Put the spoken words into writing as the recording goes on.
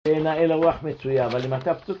נעל הרוח מצויה, אבל אם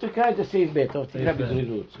אתה תקרא את זה סעיף ב', או תקרא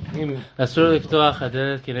בזריזות. אסור לפתוח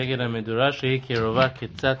הדלת כנגד המדורה שהיא קרובה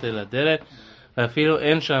קצת אל הדלת, ואפילו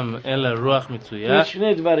אין שם אלא רוח מצויה. יש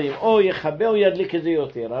שני דברים, או יכבה או ידליק את זה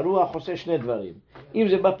יותר. הרוח עושה שני דברים. אם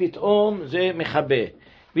זה בא פתאום זה מכבה,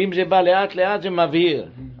 ואם זה בא לאט לאט זה מבהיר.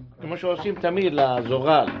 כמו שעושים תמיד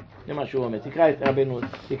לזורל, זה מה שהוא אומר. תקרא את רבנו,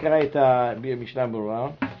 תקרא את המשנה ברורה.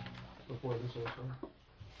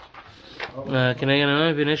 כנגד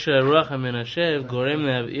המבנה של הרוח המנשב גורם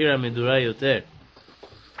להבעיר המדורה יותר.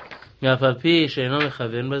 ואף על פי שאינו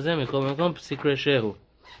מכוון בזה, מכל מקום פסיק רשהו.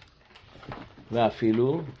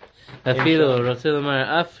 ואפילו רוצה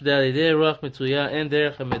לומר, אף על ידי רוח מצויה אין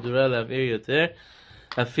דרך המדורה להבעיר יותר,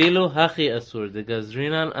 אפילו הכי אסור,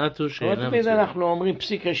 דגזרינן עטו שאינה מצויה. תמיד אנחנו אומרים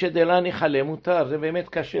פסיק רשת דלני חלה מותר, זה באמת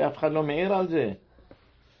קשה, אף אחד לא מעיר על זה.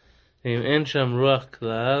 אם אין שם רוח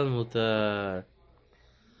כלל, מותר.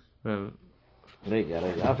 רגע,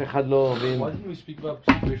 אף אחד לא...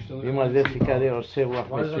 ואם על זה פיקדי עושה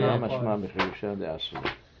רוח מצויה משמע בחירושה דאסור.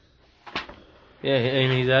 Yeah,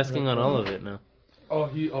 and he's asking on all of it now. Yeah.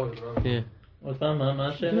 עוד פעם, מה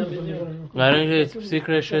השאלה בדיוק? ראינו שפסיק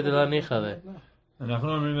רשת דלני חלה.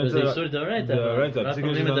 אנחנו אומרים את זה... זה איסור דאורייתא, אנחנו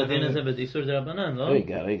אומרים את הדין הזה באיסור דרבנן, לא?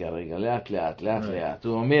 רגע, לאט.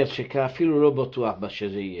 הוא אומר שאפילו לא בטוח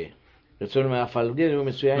שזה יהיה. רצון מהפלגן הוא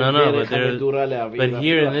מצוין דרך המדורה להביא. But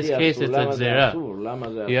here in this case it's a גזירה.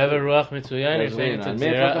 You have a רוח מצוין, you're saying it's a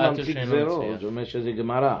גזירה, עטו שאינו מצויה. זה אומר שזה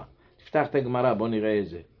גמרא. תפתח את הגמרא, בוא נראה את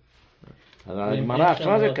זה. אז הגמרא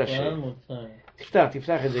עצמה זה קשה.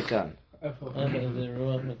 תפתח את זה כאן. זה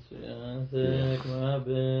רוח מצוין, זה גמרא ב...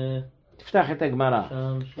 תפתח את הגמרא.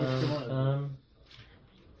 שם.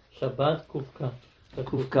 שבת ק"כ.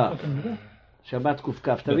 שבת ק"כ.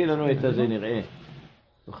 תביא לנו את זה, נראה.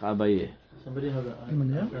 תוך אבא יהיה.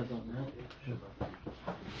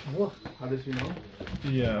 How does he know? Yeah, we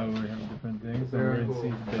have different things.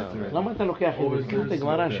 למה אתה לוקח את זה? את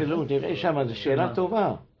הגמרא שלו, תראה שם, זו שאלה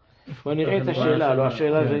טובה. בוא נראה את השאלה, לא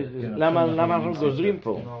השאלה זה, למה אנחנו גוזרים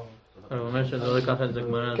פה? הוא אומר שלא לקח את זה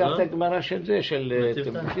גמרא הזאת? קח את הגמרא של זה, של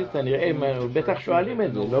תמחית, נראה, בטח שואלים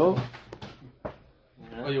את זה, לא? Oh,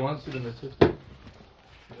 you want to see the nativity?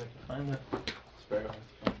 Find it. It's very hard.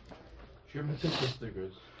 Your nativity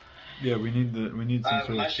stickers. Yeah, we need some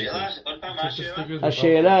sort of stickers.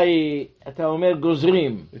 השאלה היא, אתה אומר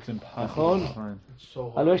גוזרים, נכון?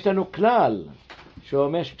 הלוא יש לנו כלל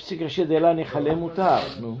שאומר שפסיק רשת דלני חלה מותר,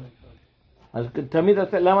 נו. אז תמיד,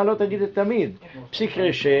 למה לא תגיד את תמיד? פסיק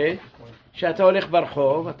רשת, שאתה הולך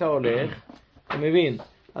ברחוב, אתה הולך, אתה מבין?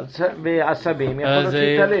 בעשבים, יכול להיות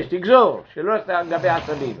להתעלש, תגזור, שלא לגבי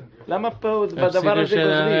עצבים. למה פה בדבר הזה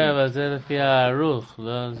גוזרים? אבל זה לפי הארוך,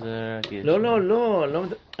 לא זה רגיל. לא,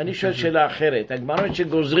 אני שואל שאלה אחרת. הגמרות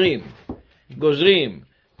שגוזרים,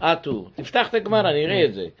 עטו, תפתח את הגמרא, נראה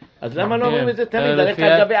את זה. אז למה לא אומרים את זה תמיד? ללכת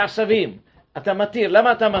על גבי עצבים. אתה מתיר,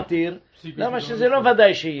 למה אתה מתיר? למה שזה לא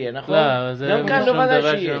ודאי שיהיה, נכון? גם כאן לא ודאי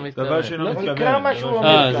שיהיה. דבר שלא מתכוון. תקרא מה שהוא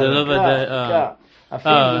אומר. זה לא ודאי.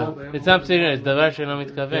 זה דבר שלא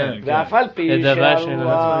מתכוון. ואף על פי שהרוח...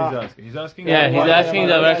 he's asking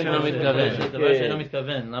דבר שלא מתכוון. דבר שלא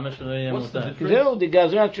מתכוון, למה שלא יהיה מותר? זהו,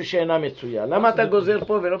 דגזרן שאינה מצויה. למה אתה גוזר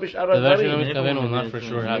פה ולא בשאר הדברים? דבר שלא מתכוון הוא not for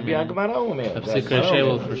sure happen. הגמרא הוא אומר. הפסיק רשת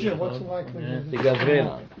הוא for sure. דגזרן.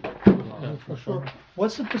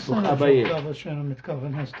 What's the percentage of Gava Shena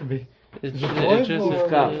Mitkavan has to be? It's just a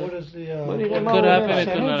cup. It could happen, it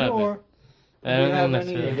could not happen. I don't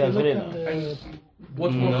think necessarily.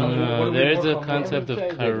 No, there is a concept of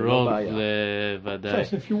karov levaday. Yes,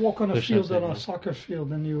 if you walk on a field, on a soccer field,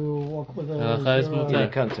 and you walk with a...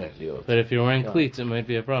 But if you're wearing cleats, it might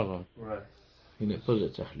be a problem. Right. הנה, פה זה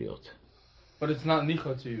צריך להיות. But it's not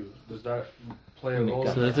nicha to you. Does that play a role?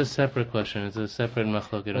 So that's a separate question. It's a separate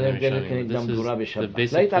machloket on Rishonim. This is the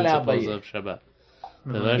basic principles of Shabbat.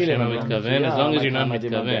 דבר שאינו מתכוון, as long as you're not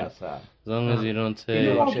מתכוון. As long as you don't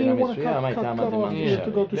say...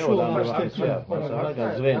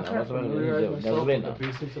 גזרנה.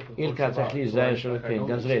 אילקה צריך להיזהר שלו, כן,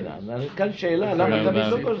 גזרנה. כאן שאלה, למה תמיד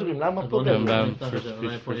לא גוזרים? למה פה גוזרים?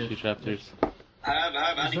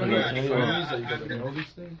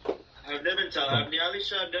 נראה לי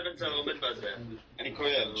שהבדל צר עומד בזה. אני קורא,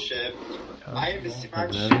 שהעין בסימן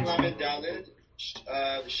ל"ד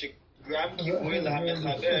שגרם קיבוי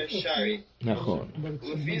למחבר שרי. נכון.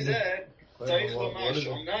 ולפי זה צריך לומר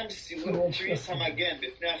שאומנם סילוק תריס המגן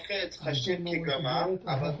בפני החץ חשוב כגרמה,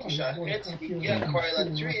 אבל כשהחץ הגיע כבר אל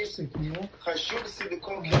התריס, חשוב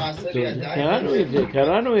סילוקו כמעשה בידיים.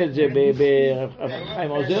 קראנו את זה, חיים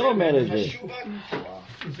עוזר אומר את זה.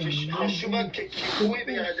 חשובה כקיבוי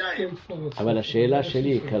בידיים. אבל השאלה שלי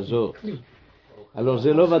היא כזאת, הלוא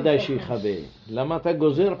זה לא ודאי שיחווה. למה אתה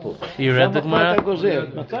גוזר פה? למה פה אתה גוזר?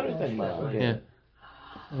 מצאנו את הגמרא.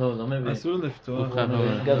 לא מבין. אסור לפתוח.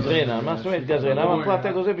 גזרנה, מה זאת אומרת גזרנה? למה פה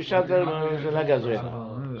אתה גוזר בשעת של הגזרנה?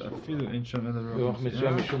 אפילו אין שם אלא ברוח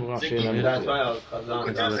מצויה משום רוח שאינה מצויה.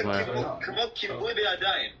 כמו קיבוי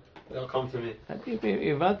בידיים.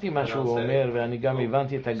 הבנתי מה שהוא אומר, ואני גם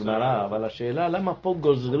הבנתי את הגמרא, אבל השאלה למה פה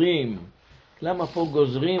גוזרים? למה פה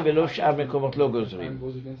גוזרים ולא שאר מקומות לא גוזרים?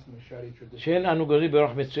 שאין אנו גוזרים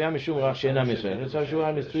ברוח מצויה משום רוח שאינה מצויה. ברוח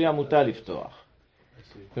מצויה מותר לפתוח.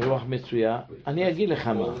 ברוח מצויה, אני אגיד לך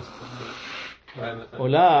מה.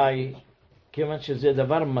 אולי, כיוון שזה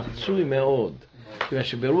דבר מצוי מאוד, כיוון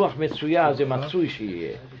שברוח מצויה זה מצוי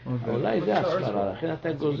שיהיה. אולי זה הסברה, לכן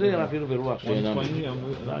אתה גוזר אפילו ברוח שאינה מצויה.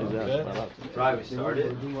 אולי זה הסברה.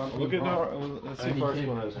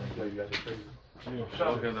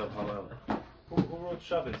 Who wrote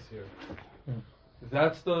Shabbos here?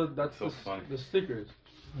 That's the stickers.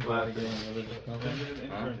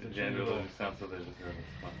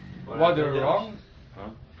 What, they're wrong? Huh?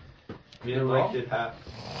 They're wrong?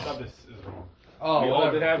 Shabbos is wrong. Oh, well,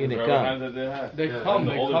 they have. They come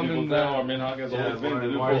in the...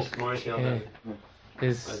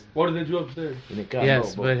 What do they do upstairs?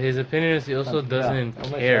 Yes, but his opinion is he also doesn't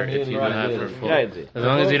care if you don't have her full. As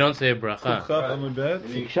long as you don't say a bracha.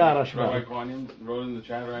 Rabbi Kohanim wrote in the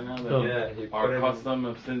chat right now that our custom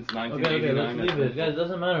of since 1989. Okay, let's leave it. Guys, it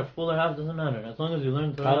doesn't matter. Full or half doesn't matter. As long as you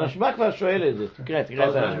learn to... הרשב"א כבר שואל את זה.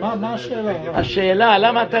 תקרא. מה השאלה? השאלה,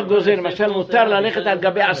 למה אתה גוזר? למשל, מותר ללכת על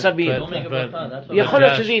גבי עשבים. יכול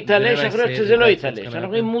להיות שזה יתעלש, יכול להיות שזה לא יתעלש. אנחנו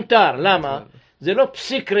אומרים מותר. למה? זה לא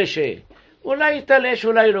פסיק רשע. אולי יתעלש,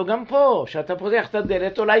 אולי לא. גם פה, שאתה פותח את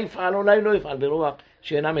הדלת, אולי יפעל, אולי לא יפעל ברוח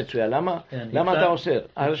שאינה מצויה. למה? למה אתה עושה?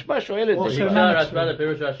 הרשב"א שואל את זה. נקשר הרשב"א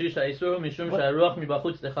לפירוש רש"י שהאיסור הוא משום שהרוח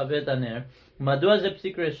מבחוץ תכבה את הנר. מדוע זה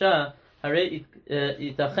פסיק רשע? הרי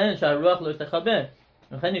ייתכן שהרוח לא תכבה.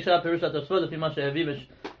 לכן נקשר הפירוש לתוספות לפי מה שהביא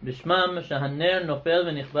בשמם שהנר נופל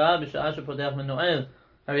ונכבה בשעה שפותח ונועל.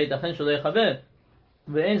 הרי ייתכן שלא יכבה.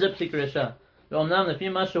 ואין זה פסיק רשע. ואומנם לפי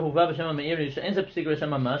מה שהובא בשם המאירי שאין זה פסיק רשע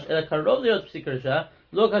ממש, אלא קרוב להיות פסיק רשע,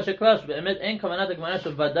 לא כשכלל שבאמת אין כוונת הגמרא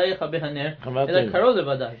שוודאי יכבה הנר, אלא קרוב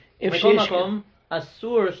לוודאי. בכל מקום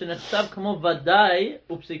אסור שנחשב כמו ודאי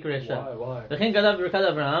ופסיק רשע. וכן כתב ברכת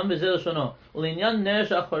אברהם, וזה לשונו, ולעניין נר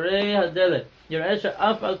שאחורי הדלת, יראה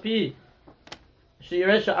שאף על פי,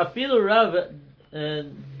 שיראה שאפילו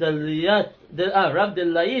רב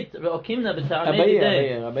דלאית ואוקימנה בטעמי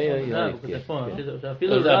ידי.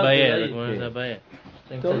 זה הבעיה.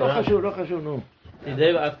 טוב, לא חשוב, נו.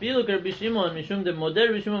 אפילו כרבי שמעון משום דמודה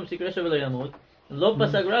רבי שמעון פסיק רשע ולא ימות, לא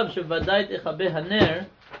פסק רב שוודאי תכבה הנר,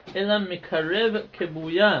 אלא מקרב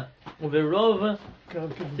כבויה, וברוב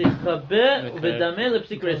תכבה ובדמה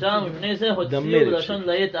לפסיק רשע, ומפני זה הוציאו בלשון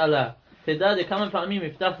לית עלה. תדע כמה פעמים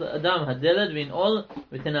יפתח לאדם הדלת וינעול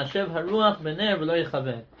ותנשב הרוח בנר ולא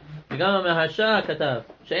יכבה. וגם המהרש"א כתב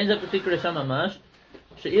שאין זה פסיק רשע ממש,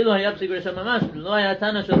 שאילו היה פסיק רשע ממש לא היה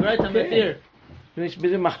תנא של ברייתא מתיר. יש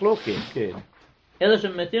בזה מחלוקת, כן. אלא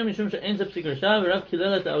שמתיר משום שאין זה פסיק רשע, ורב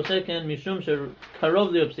קילל את העושה כן משום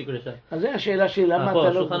שקרוב להיות פסיק רשע. אז זה השאלה של למה אתה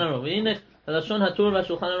לא... שולחן ערוך. והנה הלשון הטור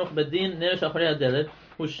והשולחן ערוך בדין נר שאחורי הדלת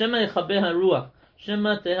הוא שמא יכבה הרוח,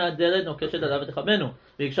 שמא תהא הדלת נוקשת עליו ותכבנו.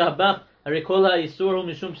 ויקשה הבח, הרי כל האיסור הוא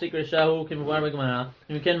משום פסיק רשע הוא כמובן בגמרא.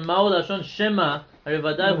 אם כן, מהו לשון שמא? הרי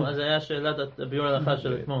ודאי הוא. אז היה שאלת הביאור ההלכה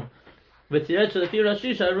של אתמול. ותראה שלפי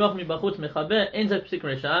רש"י שהרוח מבחוץ מכבה, אין זה פסיק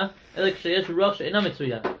רשע, אלא כשיש רוח שאינה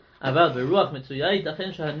מצויה. אבל ברוח מצויה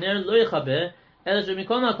ייתכן שהנר לא יכבה, אלא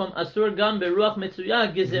שמכל מקום אסור גם ברוח מצויה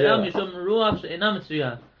גזירה משום רוח שאינה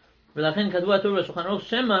מצויה. ולכן כתבו הטור בשולחן ערוך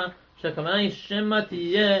שמא, שהכוונה היא שמא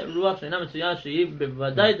תהיה רוח שאינה מצויה שהיא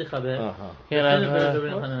בוודאי תכבה. כן,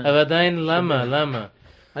 אבל עדיין למה?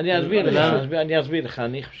 אני אסביר לך,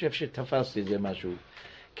 אני חושב שתפסתי את זה משהו.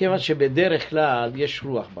 כיוון שבדרך כלל יש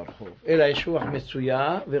רוח ברחוב, אלא יש רוח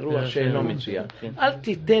מצויה ורוח שאינו מצויה. אל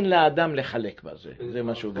תיתן לאדם לחלק בזה, זה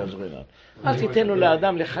משהו גזרנן. אל תיתן לו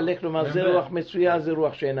לאדם לחלק, כלומר זה רוח מצויה, זה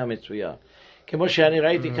רוח שאינה מצויה. כמו שאני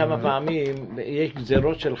ראיתי כמה פעמים, יש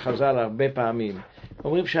גזרות של חז"ל הרבה פעמים,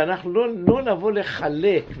 אומרים שאנחנו לא נבוא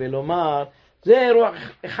לחלק ולומר, זה רוח,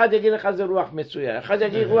 אחד יגיד לך זה רוח מצויה, אחד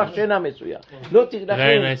יגיד רוח שאינה מצויה. לא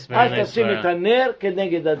תגלחים, אל תשים את הנר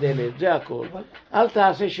כנגד הדלת, זה הכל. אל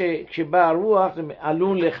תעשה שכשבא הרוח זה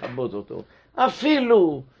עלול לכבות אותו.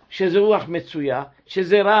 אפילו שזה רוח מצויה,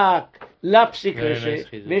 שזה רק לפסיק רשע,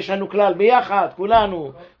 ויש לנו כלל ביחד,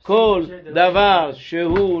 כולנו, כל דבר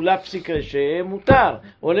שהוא לפסיק רשע מותר.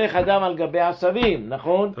 הולך אדם על גבי עשבים,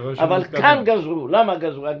 נכון? אבל כאן גזרו. למה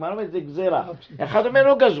גזרו? הגמרא אומרת זה גזרה. אחד אומר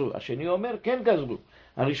לא גזרו, השני אומר כן גזרו.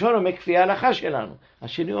 הראשון אומר כפי ההלכה שלנו.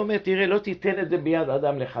 השני אומר תראה לא תיתן את זה ביד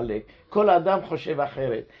אדם לחלק. כל אדם חושב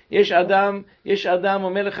אחרת. יש אדם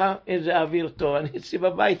אומר לך איזה אוויר טוב. אני אצלי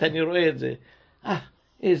בבית אני רואה את זה.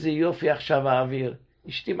 איזה יופי עכשיו האוויר.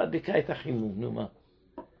 אשתי מדליקה את החימום, נו מה?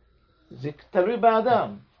 זה תלוי באדם.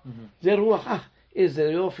 זה רוח, איזה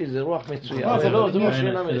יופי, זה רוח מצוין. זה לא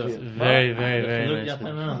שאלה מצוין.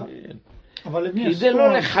 כי זה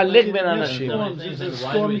לא לחלק בין אנשים.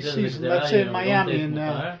 Let's say in Miami in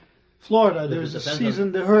Florida, there's a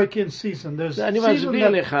season, the hurricane season. There's אני מסביר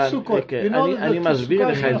לך, אני מסביר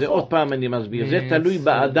לך את זה, עוד פעם אני מסביר. זה תלוי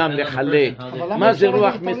באדם לחלק. מה זה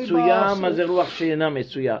רוח מצויה, מה זה רוח שאינה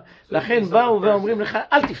מצויה. לכן באו ואומרים לך,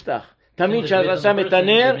 אל תפתח. תמיד כשאתה שם את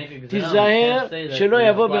הנר, תיזהר שלא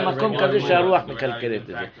יבוא במקום כזה שהרוח מקלקלת את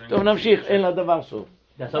זה. טוב, נמשיך, אין לה דבר סוף.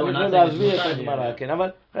 אני רוצה להסביר את הגמרא, כן, אבל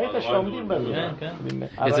ראית שעומדים בזה.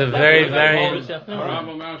 It's a very, very... הרב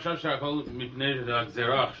אומר עכשיו שהכל מפני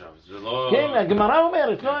הגזירה עכשיו, זה לא... כן, הגמרא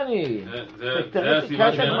אומרת, לא אני. זה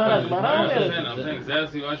הסיבה זה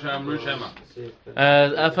הסיבה שאמרו שמה.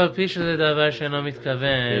 אף על פי שזה דבר שאינו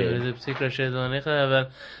מתכוון, וזה פסיק רשע לא נכלל, אבל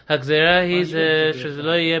הגזירה היא שזה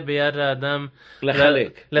לא יהיה ביד האדם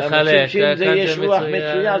לחלק. שאם זה יש רוח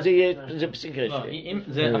מצויה, זה פסיק רשע.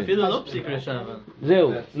 זה אפילו לא פסיק רשע, אבל...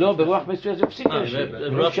 זהו, לא, ברוח מצויה זה פסיק רשע.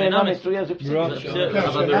 ברוח שאינה מצויה זה פסיק רשע.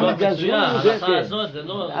 אבל ברוח מצויה, ההלכה הזאת זה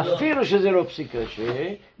לא... אפילו שזה לא פסיק רשע,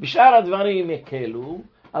 בשאר הדברים יקלו,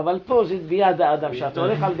 אבל פה זה ביד האדם, שאתה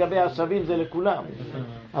הולך על גבי עשבים זה לכולם.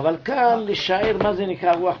 אבל כאן לשער מה זה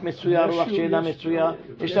נקרא רוח מצויה, רוח שאינה מצויה.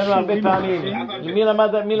 יש לנו הרבה פעמים,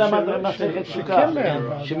 מי למד מסכת סוכה,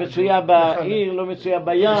 שמצויה בעיר, לא מצויה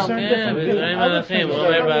בים. כן, בדברים הלכים, הוא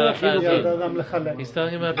אומר בהלכה הזאת.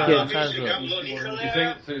 היסטוריה בהלכה הזאת.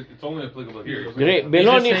 תראה,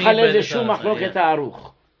 בלא ניחלה זה שום מחלוקת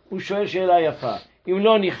הארוך. הוא שואל שאלה יפה. אם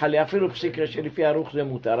לא ניחלה, אפילו פסיק רשע לפי ארוך זה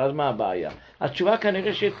מותר, אז מה הבעיה? התשובה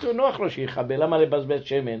כנראה שנוח לו שיחבל, למה לבזבז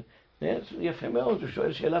שמן? יפה מאוד, הוא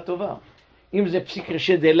שואל שאלה טובה. אם זה פסיק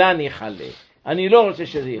רשע דלה ניחלה, אני לא רוצה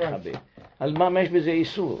שזה יחבל. על מה יש בזה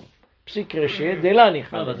איסור? פסיק רשע דלה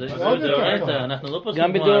ניחלה. אבל זה דאורייתא, אנחנו לא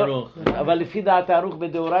פוסקים כמו ארוך. אבל לפי דעת הארוך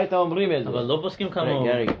בדאורייתא אומרים את זה. אבל לא פוסקים כמוהו.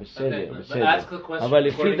 רגע, בסדר. אבל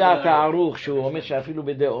לפי דעת הארוך, שהוא אומר שאפילו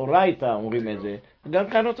בדאורייתא אומרים את זה, גם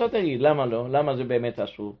כאן אותו תגיד, למה לא? למה זה באמת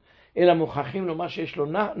אסור? אלא מוכרחים לו מה שיש לו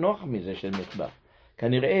נוח מזה של מטבח.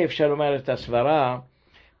 כנראה אפשר לומר את הסברה,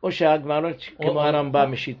 או שהגמרות כמו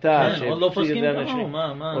הרמב"ם משיטה, לא פוסקים כמוהו,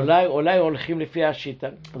 אולי הולכים לפי השיטה.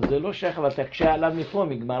 זה לא שייך, אבל תקשה עליו מפה,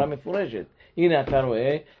 מגמרה מפורשת. הנה אתה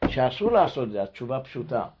רואה שאסור לעשות את זה, התשובה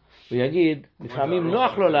פשוטה. הוא יגיד, לפעמים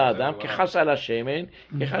נוח לו לאדם, כחס על השמן,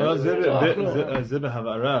 זה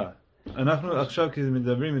בהבהרה. אנחנו עכשיו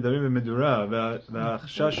מדברים במדורה,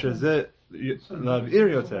 והחשש שזה להבעיר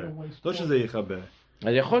יותר, לא שזה יכבה.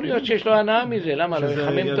 אז יכול להיות שיש לו הנאה מזה, למה לא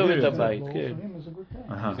יחמם טוב את הבית, כן.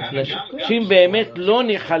 שאם באמת לא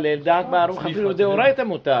נחלל דעת בארוך, אפילו דאורייתא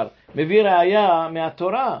מותר, מביא ראיה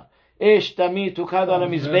מהתורה, אש תמיד תוקד על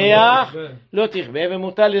המזבח, לא תכבה,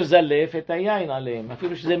 ומותר לזלף את היין עליהם,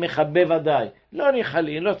 אפילו שזה מכבה ודאי. לא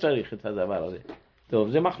נחלין, לא צריך את הדבר הזה. טוב,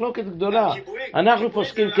 זה מחלוקת גדולה. אנחנו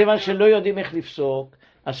פוסקים כיוון שלא יודעים איך לפסוק,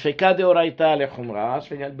 הספקה דאורייתא לחומרה,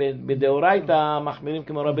 בדאורייתא מחמירים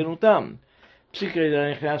כמו רבנו תם. פסיק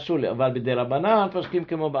נכנסו לי, אבל בדרבנן פוסקים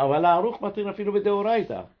כמו, אבל הארוך מתאים אפילו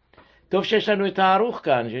בדאורייתא. טוב שיש לנו את הארוך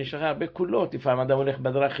כאן, שיש לך הרבה קולות, לפעמים אדם הולך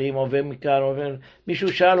בדרכים, עובר מכאן, עובר...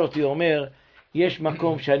 מישהו שאל אותי, אומר, יש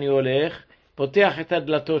מקום שאני הולך, פותח את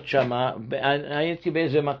הדלתות שמה, הייתי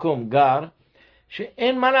באיזה מקום גר,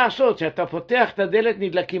 שאין מה לעשות, שאתה פותח את הדלת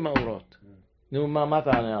נדלקים האורות. נו, מה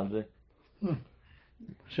תענה על זה?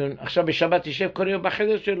 עכשיו בשבת תשב כל יום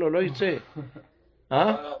בחדר שלו, לא יצא.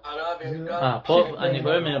 פה אני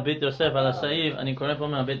קורא מהבית יוסף על הסעיף, אני קורא פה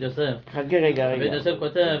מהבית יוסף. חכה רגע. בית יוסף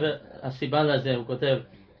כותב, הסיבה לזה, הוא כותב,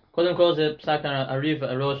 קודם כל זה פסק הריב,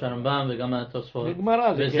 הראש, הרמב"ם וגם התוספות.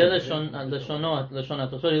 וזה לשון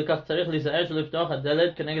התוספות, כך צריך להיזהר שלא לפתוח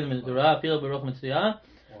הדלת כנגד מדורה, אפילו ברוח מצויה.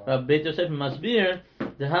 ובית יוסף מסביר,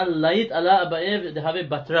 דהה להיט עלה הבאב דהווה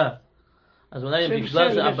בתרה. אז אולי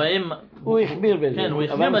בגלל שהבאים... הוא החמיר בזה.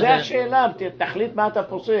 אבל זה השאלה, תחליט מה אתה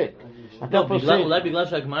פוסק. אתה פוסק. אולי בגלל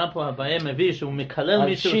שהגמרא פה הבעיה מביא שהוא מקלל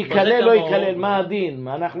מישהו. שיקלל לא יקלל, מה הדין?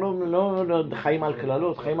 אנחנו לא חיים על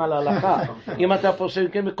כללות, חיים על ההלכה. אם אתה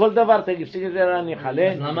פוסק בכל דבר תגיד, פסיק את זה אני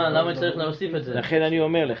חלה. למה צריך להוסיף את זה? לכן אני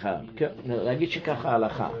אומר לך, להגיד שככה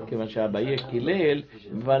ההלכה, כיוון שהבעיה קילל,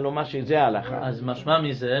 ולומר שזה ההלכה. אז משמע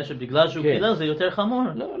מזה שבגלל שהוא קילל זה יותר חמור.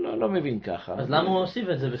 לא מבין ככה. אז למה הוא הוסיף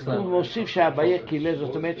את זה בכלל? הוא מוסיף שהבעיה קילל,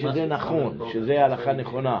 זאת אומרת שזה נכון, שזה ההלכה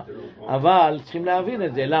נכונה. אבל צריכים להבין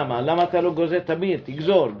את זה, למה? למה אתה לא גוזר תמיד?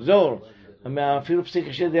 תגזור, אפילו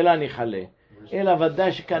פסיק שדלה ניחלה. אלא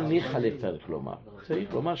ודאי שכאן ניחלה צריך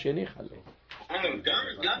לומר שניחלה.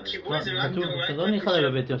 גם קיבוי זה רק דאורייתא. זה לא ניחלה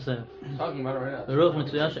בבית יוסף. ברוך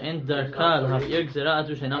מצויה שאין דרכה להפעיל גזירה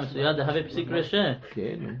עד שאינה מצויה דהווה פסיק רשע.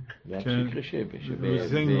 כן, זה הפסיק רשע.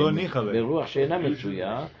 ברוח שאינה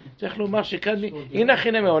מצויה, צריך לומר שכאן, הנה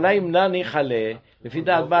חינם, אולי אם לא ניחלה, לפי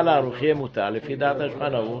דעת בעל הארוך יהיה מותר, לפי דעת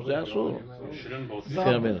השולחן ערוך זה אסור.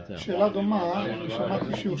 שאלה דומה,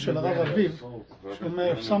 שמעתי שיעור של הרב אביב,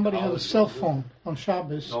 שאומר, if somebody has a cell phone on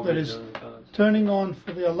Shabbos that is turning on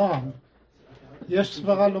for the alarm, יש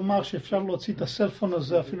סברה לומר שאפשר להוציא את הסלפון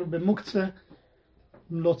הזה אפילו במוקצה,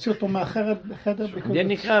 להוציא אותו מהחדר. זה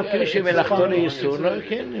נקרא אפילו שמלאכתו לאיסור,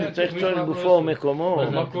 כן, צריך לצור גופו או מקומו.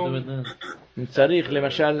 צריך,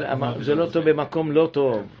 למשל, זה לא טוב במקום לא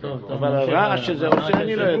טוב, אבל הרעש שזה עושה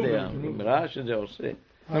אני לא יודע, רעש שזה עושה.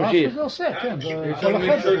 נמשיך. זה עושה, כן, כל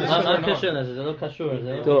החדר. מה הקשר לזה? זה לא קשור.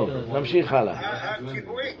 טוב, נמשיך הלאה.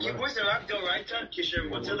 קיבוי זה רק דאורייתא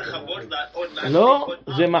כשרוצה לכבות עוד להשליך לא,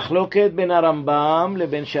 זה מחלוקת בין הרמב"ם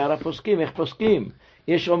לבין שאר הפוסקים. איך פוסקים?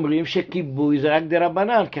 יש אומרים שקיבוי זה רק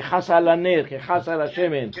דרבנן, כחס על הנר, כחס על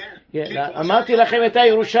השמן. אמרתי לכם את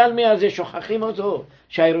הירושלמי הזה, שוכחים אותו,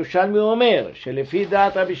 שהירושלמי אומר שלפי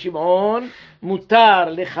דעת רבי שמעון מותר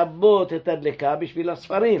לכבות את הדלקה בשביל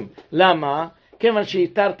הספרים. למה? כיוון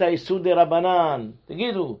שהתרת איסור דרבנן,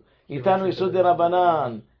 תגידו, איתנו איסור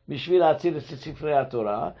דרבנן בשביל להציל את ספרי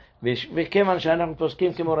התורה, וכיוון שאנחנו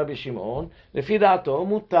פוסקים כמו רבי שמעון, לפי דעתו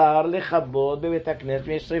מותר לכבות בבית הכנסת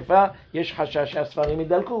משריפה, יש חשש שהספרים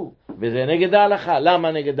ידלקו, וזה נגד ההלכה.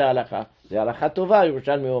 למה נגד ההלכה? זה הלכה טובה,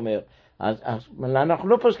 ירושלמי אומר. אז אנחנו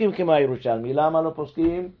לא פוסקים כמו הירושלמי. למה לא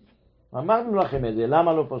פוסקים? אמרנו לכם את זה,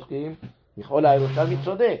 למה לא פוסקים? יכול הירושלמי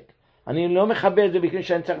צודק. אני לא מכבה את זה בגלל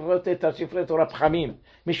שאני צריך לראות את הספרי תורה פחמים.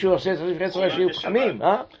 מישהו עושה את הספרי תורה שיהיו פחמים,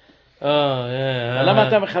 אה? למה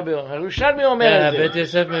אתה מכבה? הירושלמי אומר את זה. בית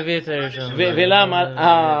יוסף מביא את הירושלמי.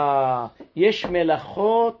 ולמה? יש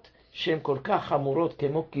מלאכות שהן כל כך חמורות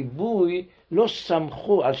כמו קיבוי, לא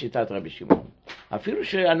סמכו על שיטת רבי שמעון. אפילו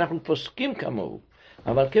שאנחנו פוסקים כמוהו.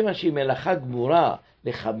 אבל כיוון שהיא מלאכה גמורה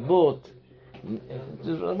לכבות,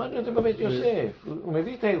 אמרנו את זה בבית יוסף, הוא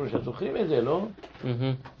מביא את הירושה, זוכרים את זה, לא?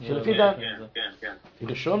 שלפי דעת,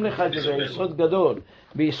 תרשום לך את זה, יסוד גדול,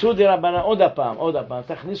 ביסוד דרבנן, עוד הפעם,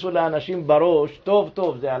 תכניסו לאנשים בראש,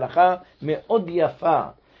 טוב, זה הלכה מאוד יפה,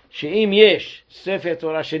 שאם יש ספר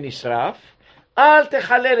תורה שנשרף, אל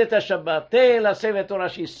תחלל את השבת, תן לספר תורה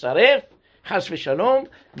שישרף, חס ושלום,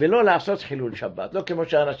 ולא לעשות חילול שבת. לא כמו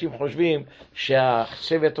שאנשים חושבים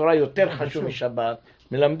שהספר תורה יותר חשוב משבת,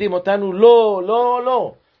 מלמדים אותנו,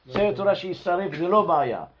 לא. ספר תורה שישרף זה לא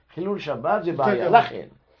בעיה. חילול שבת זה בעיה. לכן,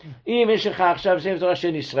 אם יש לך עכשיו ספר תורה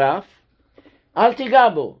שנשרף, אל תיגע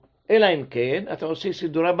בו. אלא אם כן, אתה עושה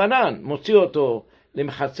סידור רבנן, מוציא אותו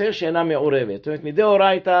למחצר שאינה מעורבת. זאת אומרת,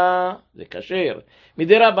 מדאורייתא זה כשר.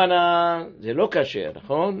 מדרבנן זה לא כשר,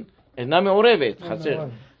 נכון? אינה מעורבת, חצר.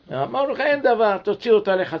 אמרנו לך אין דבר, תוציא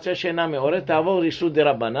אותה לחצר שאינה מעורבת, תעבור איסור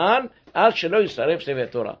דרבנן, עד שלא ישרף ספר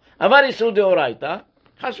תורה. אבל איסור דאורייתא,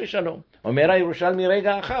 חס ושלום. אומר הירושלמי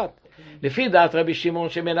רגע אחת, לפי דעת רבי שמעון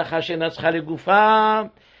שמלאכה שנצחה לגופה,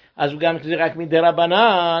 אז גם זה רק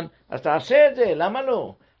מדרבנן, אז תעשה את זה, למה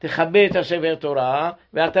לא? תכבה את הספר תורה,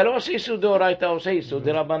 ואתה לא עושה איסור דאורייתא, עושה איסור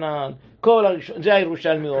דרבנן. זה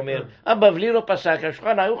הירושלמי אומר, הבבלי לא פסק,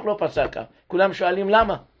 השולחן ערוך לא פסק. כולם שואלים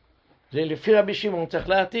למה? זה לפי רבי שמעון צריך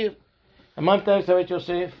להתיר. אמרת את בית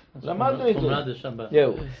יוסף? למדנו את זה.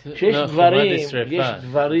 זהו. שיש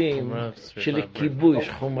דברים של כיבוי, יש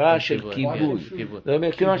חומרה של כיבוי. זאת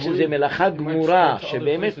אומרת, כיוון שזה מלאכה גמורה,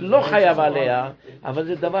 שבאמת לא חייב עליה, אבל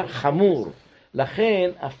זה דבר חמור. לכן,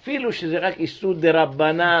 אפילו שזה רק איסור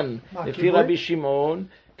דרבנן, לפי רבי שמעון,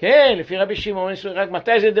 כן, לפי רבי שמעון, רק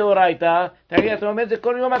מתי זה דאורייתא? תגיד, אתה אומר את זה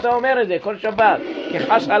כל יום, אתה אומר את זה, כל שבת,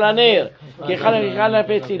 כחס על הנר, כחס על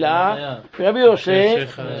הפצילה, רבי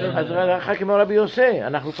יוסף, אז הלכה כמו רבי יוסף,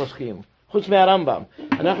 אנחנו פוסקים, חוץ מהרמב"ם,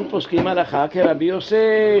 אנחנו פוסקים הלכה כרבי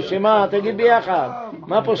יוסף, שמה, תגיד ביחד,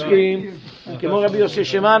 מה פוסקים? כמו רבי יוסף,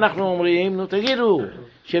 שמה אנחנו אומרים? נו תגידו,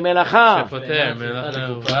 שמלאכה שפוטר,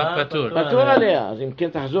 מלאכה פטור. פטור עליה. אז אם כן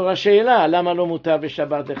תחזור השאלה, למה לא מותר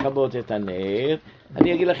בשבת לכבות את הנר?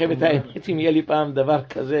 אני אגיד לכם את האמת, אם יהיה לי פעם דבר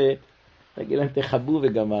כזה, תגיד להם תכבו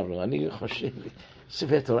וגמרנו. אני חושב,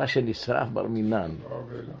 ספר תורה שנשרף בר מינן.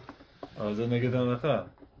 אבל זה נגד ההלכה.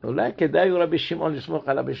 אולי כדאי רבי שמעון לסמוך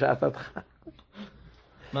עליו בשעת הדחה.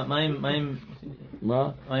 מה?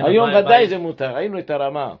 היום ודאי זה מותר, ראינו את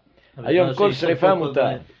הרמה. היום כל שריפה מותר.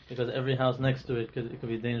 Because every house next to it could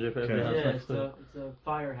be danger for every house next to it. It's a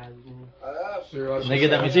fire hazard.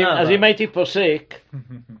 נגד המשנה. אז אם הייתי פוסק,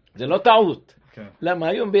 זה לא טעות. למה?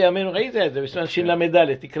 היום בימינו, ראית את זה, בסימן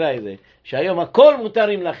של"ד, תקרא את זה, שהיום הכל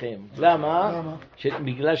מותרים לכם. למה?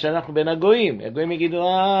 בגלל שאנחנו בין הגויים. הגויים יגידו,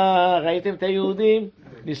 ראיתם את היהודים?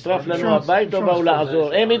 נשרף לנו הבית, לא באו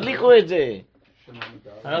לעזור. הם הדליקו את זה.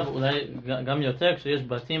 הרב, אולי גם יותר כשיש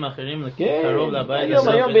בתים אחרים קרוב לבית.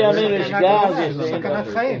 היום בימינו יש גז, סכנת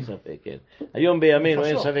חיים. היום בימינו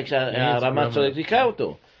אין ספק שהרמה צודק, תקרא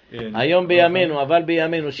אותו. היום בימינו, אבל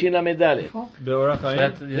בימינו, של"ד. באורח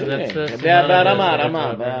חיים?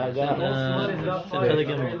 ברמה.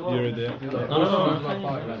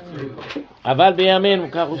 אבל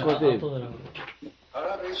בימינו, כך הוא כותב.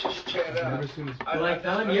 אולי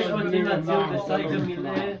כאן יש בתים להציל בסייגה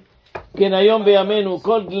מילה. כן, היום בימינו,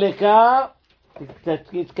 כל דלקה,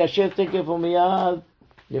 תתקשר תקף ומיד,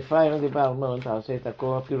 לפייר דיברנו, תעשה את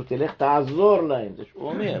הכל, אפילו תלך, תעזור להם, זה שהוא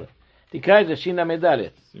אומר. תקרא את זה, של"ד.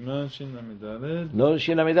 סימן של"ד. לא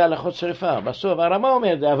של"ד, הלכות שריפה. בסוף, הרמה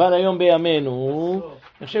אומר זה, אבל היום בימינו,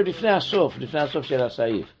 אני חושב לפני הסוף של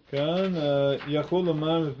הסעיף. כאן יכול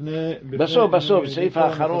לומר לפני... בסוף, סעיף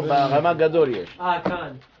האחרון, ברמה גדול יש.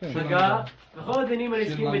 כאן. רגע, וכל הדינים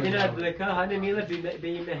הנזכים בדיני הדלקה, הנמילה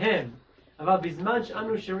בימיהם. אבל בזמן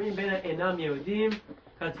שאנו שרואים בין אינם יהודים,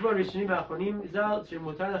 כתבו הראשונים והאחרונים, ז"ל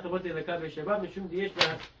שמותר לכבות דלקה בשבת, משום יש בה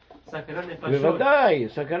סכנת נפשות. בוודאי,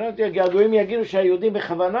 סכנת הגעגועים יגידו שהיהודים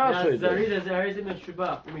בכוונה עשו את זה. הזריז הזה הרי זה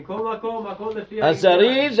משובח, ומכל מקום, הכל לפי...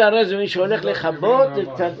 הזריז, הרי זה מי שהולך לכבות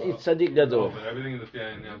צדיק גדול.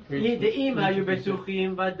 אם היו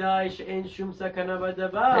בטוחים ודאי שאין שום סכנה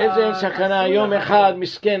בדבר. איזה אין סכנה? יום אחד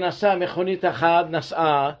מסכן עשה מכונית אחת,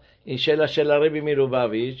 נסעה, של הרבי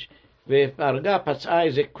מלובביץ', והרגה, פצעה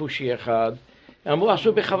איזה קושי אחד. אמרו,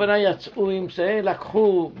 עשו בכוונה, יצאו עם זה,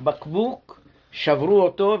 לקחו בקבוק, שברו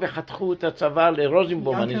אותו וחתכו את הצוואר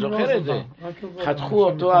לרוזנבום, אני זוכר את זה. חתכו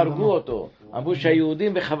אותו, הרגו אותו. אמרו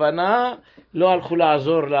שהיהודים בכוונה לא הלכו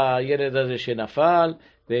לעזור לילד הזה שנפל,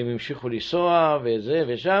 והם המשיכו לנסוע וזה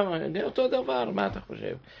ושם, זה אותו דבר, מה אתה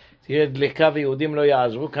חושב? תראה, דלקה ויהודים לא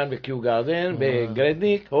יעזרו כאן בקיו גרדן,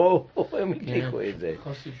 בגרדניק, הם הדליקו את זה,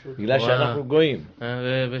 בגלל שאנחנו גויים.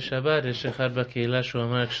 ובשבת יש אחד בקהילה שהוא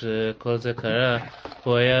אמר כשכל זה קרה,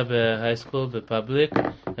 הוא היה בהייסקול, בפאבליק,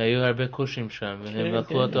 היו הרבה קושים שם, והם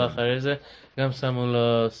לקחו אותו אחרי זה, גם שמו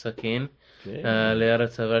לו סכין ליד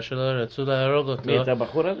הצוואר שלו, רצו להרוג אותו. מי, את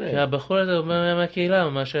הבחור הזה? הבחור הזה הוא מהקהילה,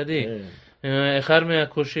 הוא ממש עדי. אחד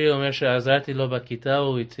מהקושי אומר שעזרתי לו בכיתה,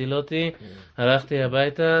 הוא הציל אותי, הלכתי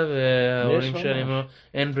הביתה וההורים שלי אמרו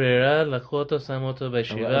אין ברירה, לקחו אותו, שמו אותו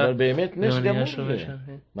בישיבה. אבל באמת נס גמור זה.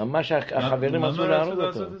 ממש החברים עשו להרוג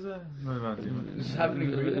אותו.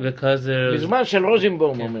 בזמן של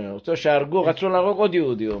רוזנבום אומר, אותו שהרגו, רצו להרוג עוד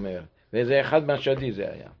יהודי אומר, וזה אחד מהשדי זה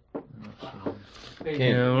היה.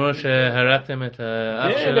 כן, אמרו שהרגתם את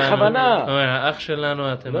האח שלנו. בכוונה. האח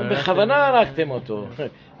שלנו אתם הרגתם. בכוונה הרגתם אותו.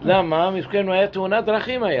 למה? מסכן, הוא היה תאונת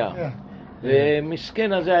דרכים היה.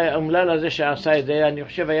 ומסכן הזה, האומלל הזה שעשה את זה, אני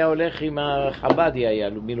חושב היה הולך עם החבדי היה,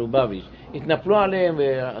 מלובביץ'. התנפלו עליהם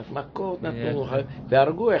ומכות נתנו,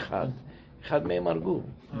 והרגו אחד מהם הרגו.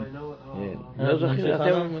 לא זוכר,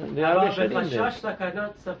 אתם נראה שנים. אבל בחשש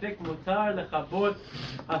סכנת ספק מותר לכבות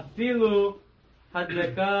אפילו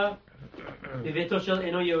הדלקה בביתו של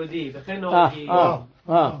אינו יהודי, וכן נוהגים.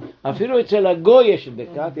 אפילו אצל הגוי יש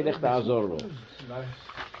דלקה, תלך תעזור לו.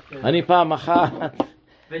 אני פעם אחת.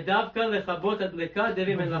 ודווקא לכבות הדלקה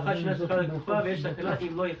דבי מלאכה שנה צריכה לתקופה, ויש סכנה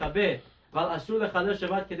אם לא יכבה. אבל אסור לחלל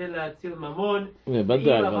שבת כדי להציל ממון.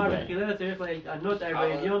 ודאי. אם אמר בחילה צריך להתענות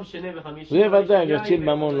 40 יום, שני וחמישי. זה ודאי, להציל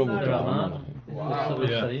ממון לא מותר.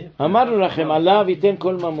 אמרנו לכם, עליו ייתן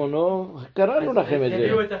כל ממונו, קראנו לכם את זה.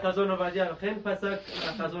 הביאו את החזון עובדיה, לכן פסק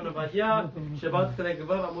החזון עובדיה, שבת חלק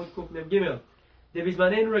גבוה עמוד קמ"ג.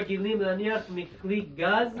 בזמננו רגילים להניח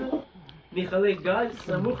מכלי גז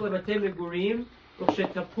סמוך לבתי מגורים,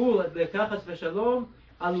 וכשתפול הדלקה חס ושלום,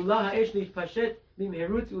 עלולה האש להתפשט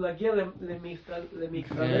במהירות ולהגיע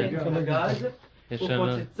למכלי הגז,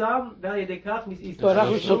 ופוצצם ועל ידי כך נסעיסו. טוב,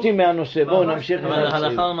 אנחנו סוטים מהנושא, בואו נמשיך. אבל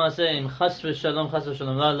הלכה למעשה, אם חס ושלום,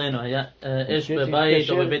 לא עלינו, היה אש בבית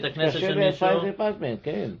או בבית הכנסת של מישהו.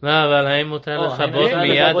 לא, אבל האם מותר לכבות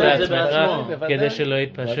מיד לעצמך כדי שלא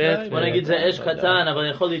יתפשט? בוא נגיד זה אש קטן, אבל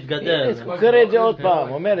יכול להתגדל. קורא את זה עוד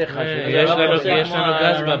פעם, אומר לך יש לנו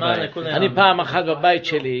גז בבית. אני פעם אחת בבית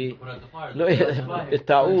שלי,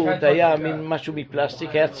 בטעות היה מין משהו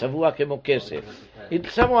מפלסטיק, היה צבוע כמו כסף.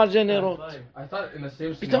 שמו על זה נרות.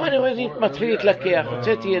 פתאום אני רואה את זה מתחיל להתלקח,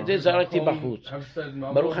 הוצאתי את זה, זרקתי בחוץ.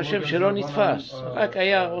 ברוך השם שלא נתפס, רק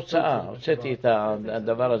היה הוצאה. הוצאתי את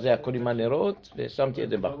הדבר הזה, הכל עם הנרות, ושמתי את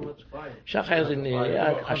זה בחוץ. שחר זה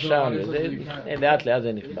עשן, לאט לאט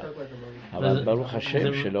זה נכבה. אבל ברוך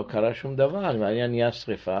השם שלא קרה שום דבר, העניין נהיה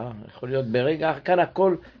שריפה. יכול להיות ברגע, כאן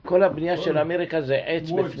כל הבנייה של אמריקה זה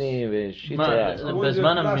עץ בפנים ושיט היה.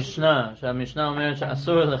 בזמן המשנה, שהמשנה אומרת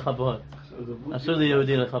שאסור לכבות. אסור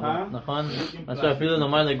ליהודי לכבות, נכון? אסור אפילו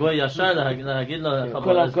לומר לגוי ישר להגיד לו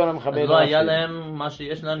לכבות. לא היה להם מה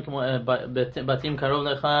שיש להם כמו בתים קרוב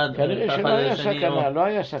לאחד. כנראה שלא היה סכנה, לא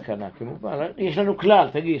היה סכנה. יש לנו כלל,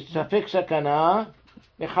 תגיד, ספק סכנה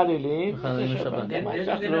מחללים.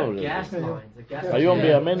 היום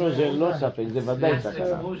בימינו זה לא ספק, זה ודאי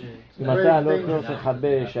סכנה. אם אתה לא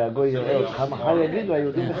תכבה שהגוי יראה אותך, מחר יגידו,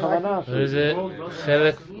 היהודים בכוונה. וזה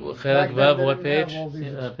חלק ו' פייג'?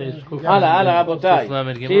 הלאה רבותיי,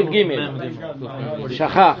 סעיף ג'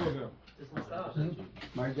 שכח.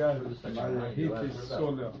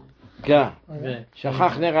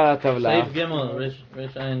 שכח נר על הטבלה. סעיף ג'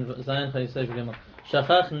 רש עין זין חי סעיף ג'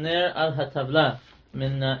 שכח נר על הטבלה,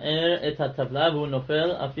 מנער את הטבלה והוא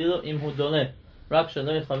נופל אפילו אם הוא דולק, רק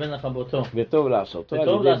שלא יכוון לכבותו. וטוב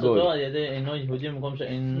לעשותו על ידי אינו יהודי במקום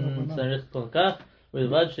שאין צריך כל כך,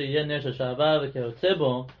 ובלבד שיהיה נר של שעבה וכיוצא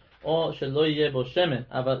בו, או שלא יהיה בו שמן.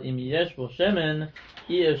 אבל אם יש בו שמן,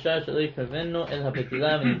 אי אפשר שלא יכוונו אל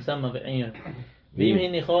הפתילה ונמצא מבעיר. ואם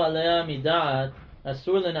הניחו עליה מדעת,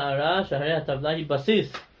 אסור לנערה שהרי הטבלה היא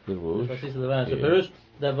בסיס. בסיס לדבר, שפירוש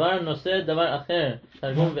דבר נושא דבר אחר,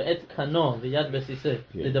 תרגום ואת קנו ויד בסיסי,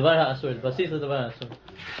 לדבר האסור, בסיס לדבר האסור.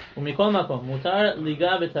 ומכל מקום, מותר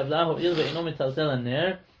ליגע בטבלה הועיל ואינו מצלצל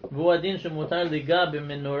הנר, והוא הדין שמותר ליגע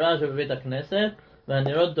במנורה שבבית הכנסת,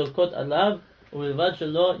 והנרות דולקות עליו, ובלבד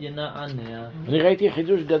שלא ינע נר. אני ראיתי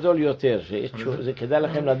חידוש גדול יותר, זה כדאי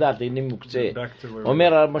לכם לדעת, הנה מוקצה.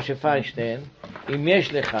 אומר משה פיינשטיין, אם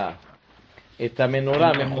יש לך את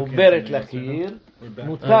המנורה מחוברת לקיר,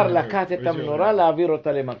 מותר לקחת את המנורה, להעביר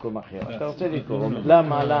אותה למקום אחר. אתה רוצה לקרוא,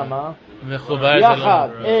 למה? מחובר יחד,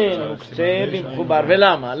 אין מוקצה במחובר,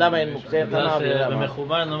 ולמה? למה אין מוקצה?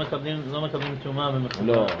 במחובר לא מקבלים תומה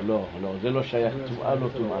במחובר. לא, זה לא שייך תומה, לא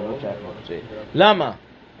שייך מוקצה. למה?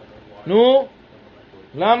 נו?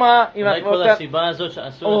 למה? אולי כל הסיבה הזאת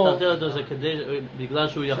שאסור לטלטל אותו זה בגלל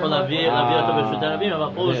שהוא יכול להביא אותו ברשות הרבים,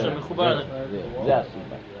 אבל פה שמחובר. זה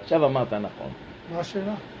הסיבה. עכשיו אמרת נכון. מה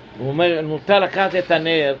השאלה? הוא אומר, מותר לקחת את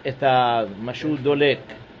הנר, מה שהוא דולק,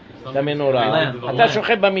 את המנורה. אתה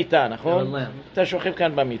שוכב במיטה, נכון? אתה שוכב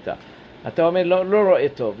כאן במיטה. אתה אומר, לא רואה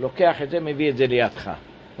טוב, לוקח את זה, מביא את זה לידך. הוא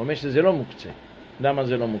אומר שזה לא מוקצה. למה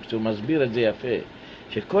זה לא מוקצה? הוא מסביר את זה יפה.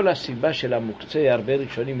 שכל הסיבה של המוקצה, הרבה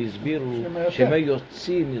ראשונים הסבירו שהם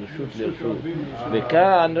יוצאים מרשות לרשות.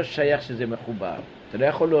 וכאן לא שייך שזה מחובר. אתה לא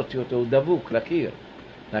יכול להוציא אותו, הוא דבוק לקיר.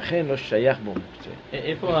 לכן לא שייך בו מוקצה.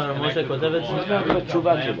 איפה משה כותב את זה? זה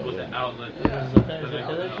התשובה שלו.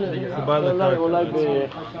 אולי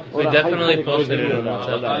We definitely posted it on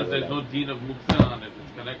There's no dean of muktzah on it.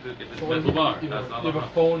 It's connected. If it's mechubar, that's you have a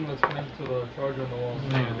phone that's connected to the charger on the wall.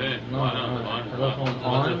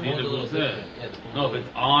 No, if it's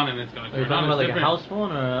on and it's going to turn on. Are you talking about like a house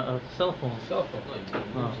phone or a cell phone? Cell phone.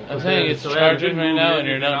 I'm saying it's charging right now and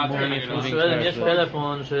you're not moving it from being charged. יש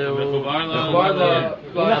פלאפון שהוא...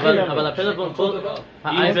 אבל הפלאפון כל...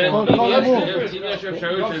 האייפון כל המוב. אם יש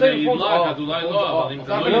אפשרות שזה ידלק, אז אולי לא, אבל אם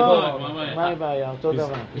זה לא ידלק, מה הבעיה? אותו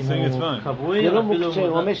דבר. כבוי, זה לא מוקצה,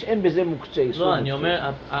 הוא אומר שאין בזה מוקצה. לא, אני אומר...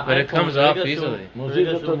 But it comes off easily. מוזיק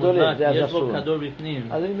אותו דולק, זה יש אסור. בו כדור בפנים.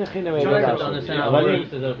 אז אם נכין אבל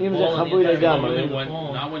אם זה חבוי לגמרי.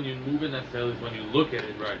 Not when you move it necessarily, it's when you look at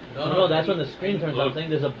it, right? No, that's when the screen turns on. I'm saying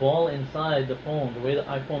there's a ball inside the phone. The way the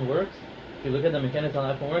iPhone works, if you look at the mechanics on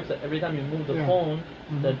the iPhone works, that every time you move the phone,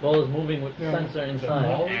 that ball is moving with the sensor inside.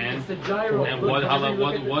 And it's the gyro. And what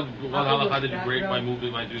halachah did you break by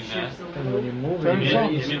doing that? And when you move it,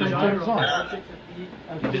 turns on.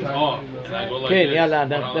 If it's off, and I go like כן, this, יאללה,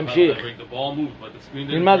 תמשיך. the ball moves, but the screen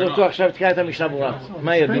didn't נלמד turn אותו on. עכשיו, תקרא את המשנה ברורה.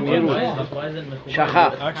 מהר, במהירות.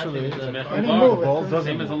 שכח. Actually, The ball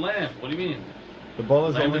same as a lamp. What do you mean? the ball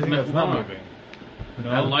is the Lamp only is thing that's not mechubar. moving.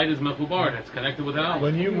 That light is mechubar. It's connected with an outlet.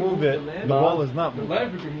 When you move it, the ball is not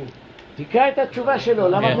moving. תקרא את התשובה שלו,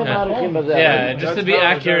 למה אתם מעריכים בזה? Yeah, just to be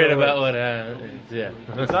accurate about what yeah.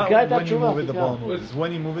 It's not when you move it, the ball moves. It's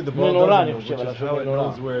when you move it, the ball doesn't move, which is how it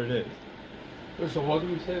knows where it is. So what do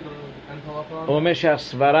we say? הוא אומר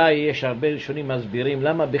שהסברה, יש הרבה ראשונים מסבירים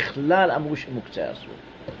למה בכלל אמרו שמוקצה אסור.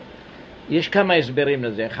 יש כמה הסברים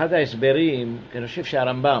לזה. אחד ההסברים, אני חושב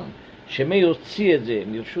שהרמב"ם, שמי יוציא את זה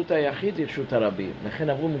מרשות היחיד לרשות הרבים, לכן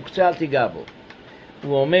אמרו מוקצה אל תיגע בו.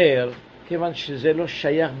 הוא אומר, כיוון שזה לא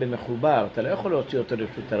שייך במחובר, אתה לא יכול להוציא אותו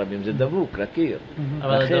לרשות הרבים, זה דבוק, לקיר.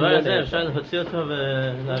 אבל הדבר הזה אפשר להוציא אותו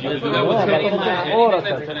ולהביא את זה.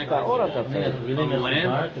 את האור אתה צריך.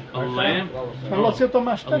 אפשר להוציא אותו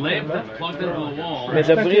מהשתקר.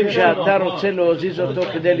 מדברים שאתה רוצה להוזיז אותו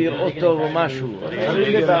כדי לראות טוב או משהו.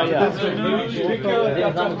 זה בעיה.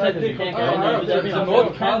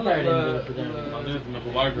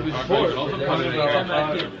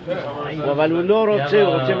 אבל הוא לא רוצה,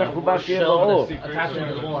 הוא רוצה מחובר שיהיה באור.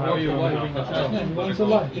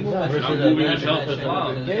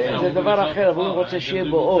 זה דבר אחר, אבל הוא רוצה שיהיה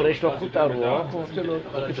באור, יש לו חוט ארוך,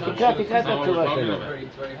 תקרא את התשובה שלו.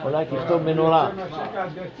 אולי תכתוב מנורה.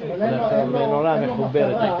 מנורה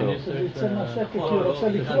מחוברת איתו. זה יצא מהשקט כי הוא רוצה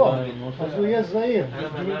לקרוא, אז הוא יהיה זהיר.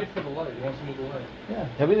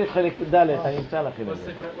 תביא לי חלק ד', אני אמצא לכם את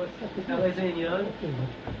זה.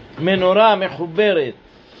 מנורה מחוברת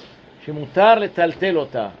שמותר לטלטל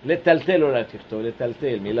אותה, לטלטל אולי תכתוב,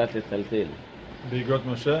 לטלטל, מילת לטלטל. באגרות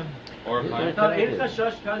משה? אין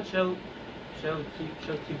חשש כאן של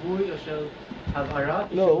כיבוי או של הבהרה?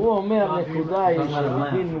 לא, הוא אומר נקודה היא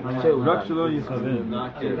מרביטין מוקצה. רק שלא יכוון.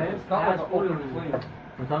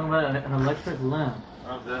 We're talking about an electric lamp.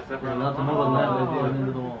 We're allowed to move a lamp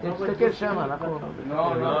into the wall. תסתכל שם, אנחנו... No.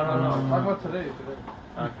 Talk about today.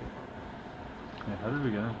 How did we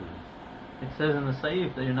get into this? It says in the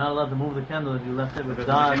Saif that you're not allowed to move the candle if you left it with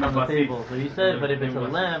dime on the table. So he said, but if it's a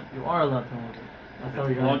lamp, you are allowed to move it. That's how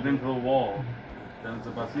we got Plugged into the wall, then it's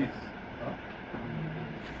a basis.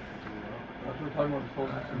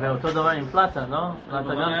 ואותו דבר עם פלטה, לא? פלטה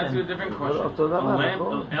Let גם me ask you a כן. different question. אותו דבר,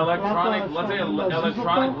 נכון? Electronic, let's say an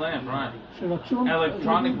electronic lamp, right?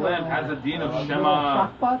 Electronic lamp has a din of Shema.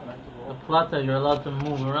 The plata you're allowed to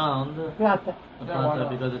move around. Plata. The plata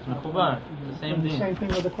because it's mechubar. The same The din. same thing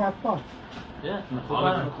with the crock pot. Yeah,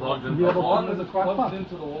 mechubar. Plugged You into have the a wall. plug with the crock pot. Plugged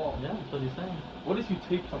into the wall. Yeah, that's what he's saying. What if you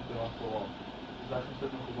take something off the wall? Is that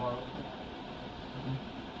considered mechubar?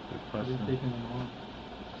 What are you taking them on?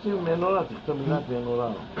 שים מנורה, תכתוב מילת מנורה.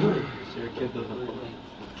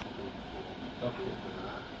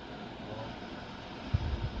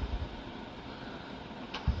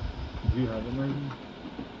 Do you have it maybe?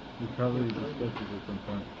 We probably discussed it at some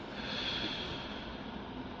point.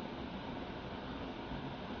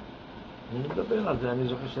 אני מדבר על זה, אני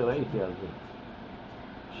זוכר שראיתי על זה.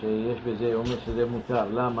 שיש בזה, אומר שזה מותר.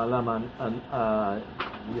 למה?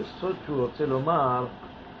 היסוד שהוא רוצה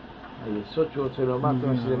לומר,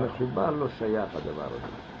 כיוון שזה מחובר, לא שייך הדבר הזה.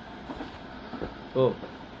 טוב.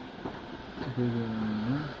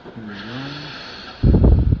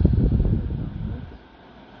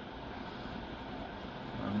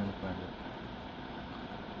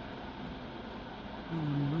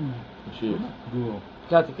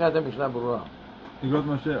 תקרא את המשנה ברורה. אגרות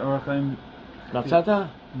משה, אורח חיים... מצאת?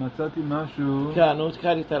 מצאתי משהו... כן, נו,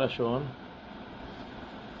 תקרא לי את הלשון.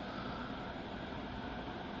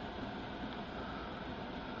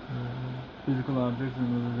 physical objects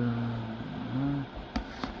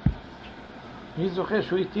אני זוכר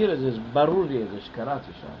שהוא התיר את זה, זה ברור לי את זה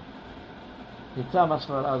שקראתי שם. נמצא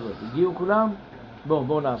המספרה הזאת. הגיעו כולם?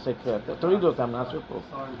 בואו נעשה קצת. תורידו אותם, נעשה פה.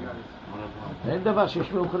 אין דבר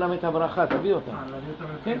שישמעו כולם את הברכה, תביא אותם.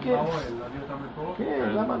 כן. כן,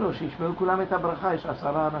 למה לא? שישמעו כולם את הברכה, יש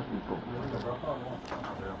 10 אנשים פה.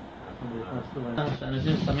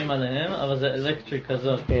 שאנשים שמים עליהם, אבל זה אלקטריק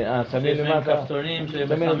כזאת. כן, שמים למטה. כפתורים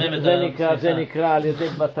שמחמם את זה נקרא על ידי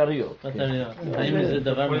בטריות. האם זה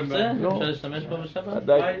דבר מוקצה? אפשר להשתמש בו בשבת? Is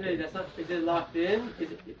it locked in?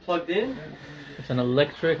 Is it plugged in? It's an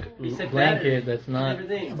electric blanket that's not...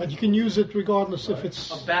 But you can use it regardless if it's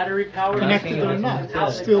A battery powered connected or not.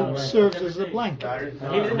 It still serves as a blanket.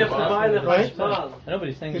 Even if you buy the Right?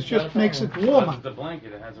 Nobody's saying It just makes it warmer. The blanket,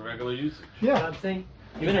 it has a regular usage. Yeah. I'm saying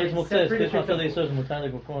even if it's מוקצה, סליחה אפשר ליסוד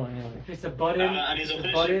מותנק בפורם. if it's a button, אני it's a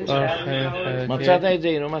זוכר button. מצאת את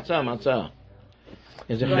זה, מצא.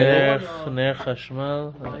 איזה חלק? נר חשמל,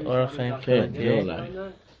 אורח חיים כן, חלק זה אולי.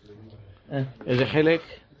 איזה חלק?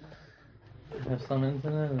 Have some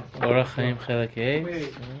internet. אורח חיים חלק A.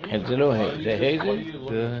 זה לא ה', זה ה'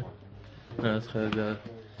 זה? לא, זה חלק ד'.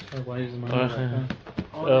 Why is mine אורח חיים.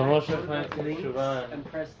 like that? ראש החיים תשובה.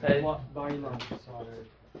 And press the body lamp.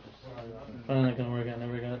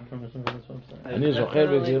 אני זוכר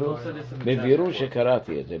בבירור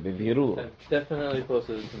שקראתי את זה, בבירור.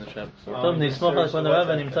 טוב, נסמוך על כבוד הרב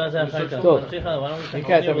ונמצא את זה אחר כך. טוב, נמשיך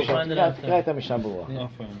נקרא את המשנה ברורה.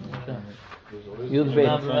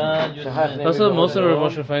 Also, most of the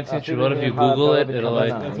Moshe finds it, if you Google it, it'll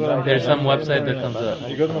like, there's some website that comes up.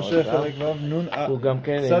 הוא גם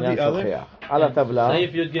כן עניין שוכח. על הטבלה.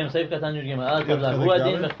 סעיף י"ג, סעיף קטן י"ג, על הטבלה. הוא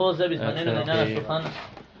הדין בכל זה בזמננו לעניין השולחן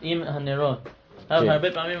עם הנרות.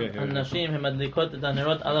 הרבה פעמים הנשים הן מדליקות את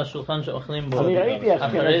הנרות על השולחן שאוכלים בו. אני ראיתי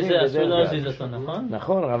אחרי זה אסור להזיז אותו, נכון?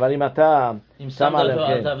 נכון, אבל אם אתה שמת אותו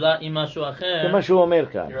על טבלה עם משהו אחר, זה מה שהוא אומר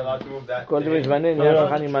כאן. כל דבר זמננו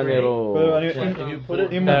השולחן עם הנרות.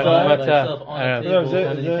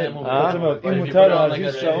 אם מותר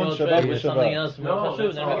להזיז שעון שבת בשבת.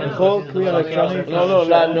 בכל כלי אלקטרוני. לא,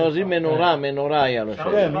 להזיז מנורה היה לו.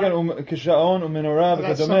 כן, כשעון ומנורה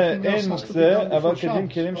וכדומה אין מוקצה, אבל כדין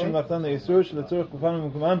כלים שמלאכתן לאיסור שלצורך גופן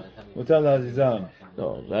ומקומן מותר להזיזם.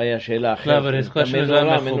 לא, זו היה שאלה אחרת.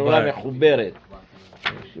 מנורה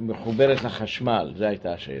מחוברת לחשמל, זו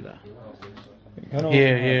הייתה השאלה.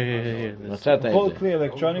 מצאת את בכל זה. כלי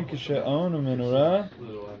אלקטרוני כשעון ומנורה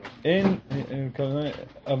אין,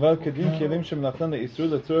 אבל כדין כלים שמלאכתן לאיסור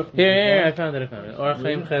לצורך Here, I found it. אורח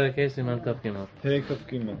חיים חלק ה' סימן כף קימות.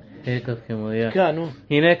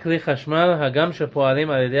 הנה כלי חשמל, הגם שפועלים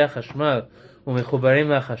על ידי החשמל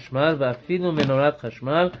ומחוברים לחשמל, ואפילו מנורת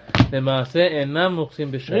חשמל, למעשה אינם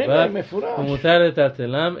מוקצים בשבת, ומותר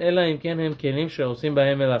לטלטלם, אלא אם כן הם כלים שעושים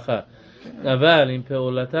בהם מלאכה. אבל אם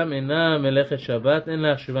פעולתם אינה מלאכת שבת, אין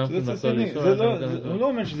להחשיבם כמלאכתו לאיסור. הוא לא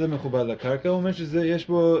אומר שזה מחובר לקרקע, הוא אומר שיש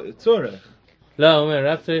בו צורך. לא, הוא אומר,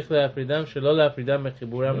 רק צריך להפרידם, שלא להפרידם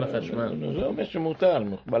בחיבורם לחשמל. זה אומר שמותר,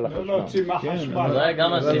 מחובר לחשמל. אולי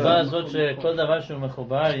גם הסיבה הזאת שכל דבר שהוא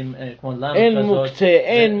מחובר, כמו למה כזאת...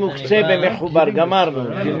 אין מוקצה במחובר, גמרנו,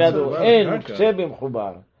 תלמדו, אין מוקצה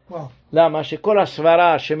במחובר. למה? שכל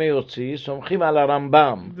הסברה שמיוציא סומכים על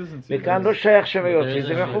הרמב"ם, וכאן לא שייך שמיוציא,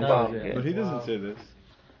 זה מחובר.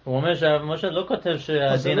 הוא אומר שמשה לא כותב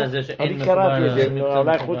שהדין הזה שאין מחובר... אני קראתי את זה,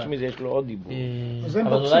 אולי חוץ מזה יש לו עוד דיבור.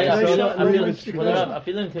 אבל אולי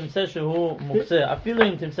אפילו אם תמצא שהוא מוקצה, אפילו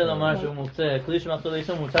אם תמצא לומר שהוא מוקצה, כלי שמלאכתו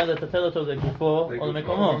לאיסור מותר לטלטל אותו לגופו או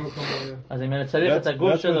למקומו. אז אם אני צריך את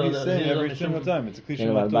הגוף שלו להזיז לו משום...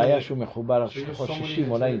 אבל בעיה שהוא מחובר,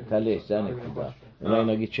 חוששים אולי יתעלה, זה הנקודה. אולי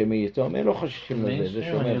נגיד שמייתו, הם לא חוששים לזה, זה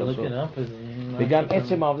שומר לסוף. וגם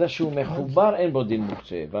עצם העובדה שהוא מחובר, אין בו דין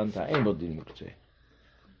מוקצה, הבנת? אין בו דין מוקצה.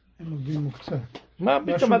 אין לו דין מוקצה. מה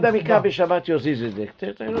פתאום אדם יקרא בשבת יוזיז את זה?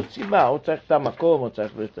 צריך לו סיבה, או צריך את המקום, או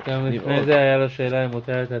צריך... גם לפני זה היה לו שאלה אם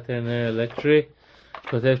מותר לטלטל נר אלקטרי.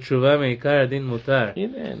 כותב תשובה מעיקר הדין מותר.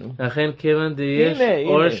 לכן כיוון יש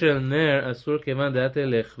אור של נר, אסור כיוון דעתה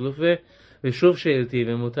לחלופה, ושוב שאלתי,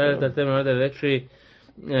 ומותר לטלטל נר אלקטרי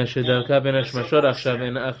שדרכה בין השמשות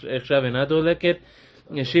עכשיו אינה דולקת,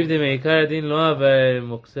 ישיב די מעיקר הדין לא אבל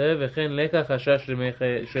מוקצה, וכן לקח חשש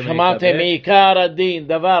שמקבל. שמעתם, מעיקר הדין,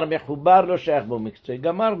 דבר מחובר לא שייך בו מקצה.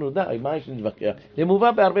 גמרנו, די, מה יש להתווכח? זה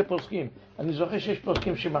מובא בהרבה פוסקים. אני זוכר שיש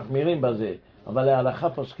פוסקים שמחמירים בזה, אבל להלכה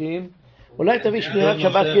פוסקים, אולי תביא שמירת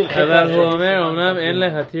שבת כהלכתה. אבל הוא אומר, אמנם אין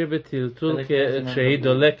להתיר בטלטול כשהיא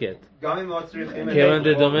דולקת. כיוון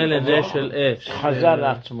זה דומה לנר של אש. חזר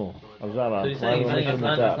לעצמו.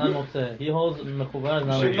 He holds מחובר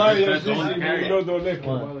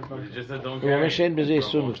הוא אומר שאין בזה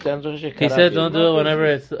איסור. He said don't do it whenever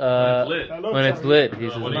it's when it's lit.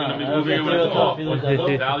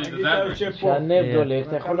 שהנר דולק,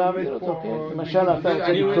 אתה יכול להעביר אותו, כן? למשל אתה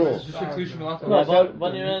רוצה לקרוא.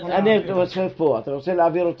 הנר רוצה פה, אתה רוצה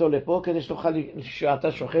להעביר אותו לפה כדי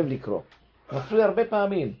שאתה שוכב לקרוא. נפלו הרבה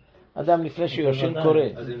פעמים. אדם לפני שיושן קורא.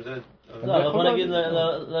 לא, אבל בוא נגיד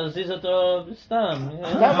להזיז אותו סתם.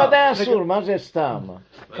 סתם ודאי אסור, מה זה סתם?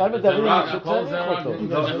 כאן מדברים שצריך אותו.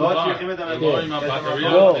 לא צריכים את המדור עם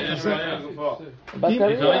הבטריות. לא.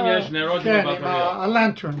 לפעמים יש נרות עם הבטריות.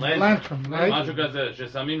 הלנטרון. משהו כזה,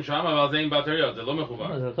 ששמים שם, אבל זה עם בטריות, זה לא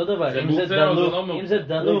מחובר. זה אותו דבר, אם זה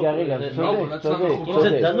דלוק. רגע, צודק. אם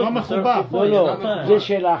זה דלוק, לא מחובר. לא, זה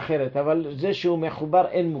שאלה אחרת, אבל זה שהוא מחובר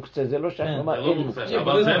אין מוקצה, זה לא שייך לומר אין מוקצה. זה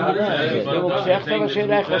מוקצה, עכשיו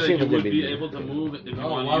השאלה איך עושים את זה. Be able to move if you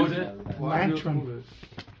want to use it. Lantern.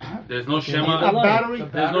 There's no shema.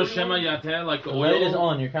 There's no shema yater like the oil. It is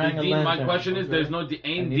on. You're carrying a lantern. My question is, there's no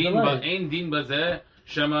ain din baze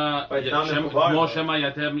shema no shema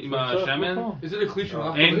yater ima shemen. Is it a cliche?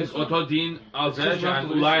 Ain oto din al ze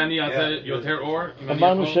ulai ani yater yoter or.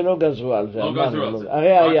 אמרנו שלא גזרו על זה.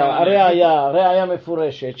 הרי היה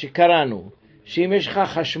מפורשת שקראנו. שאם יש לך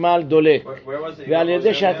חשמל דולק, ועל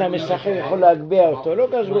ידי שאתה משחק יכול להגביה אותו, לא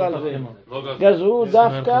גזרו על זה. גזרו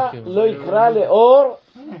דווקא לא יקרא לאור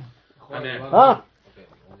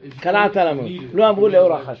קלעת למות. לא אמרו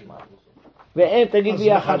לאור החשמל. ואין, תגיד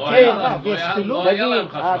ביחד, כן,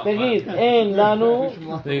 תגיד, אין לנו.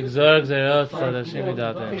 לגזור גזירות חדשים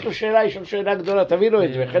מדעתנו. יש לו שאלה גדולה, תביא לו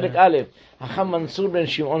את זה, חלק א', החם מנסור בן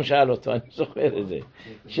שמעון שאל אותו, אני זוכר את זה.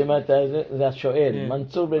 שמעת, זה השואל,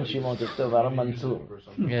 מנסור בן שמעון, תכתוב, הרב מנסור.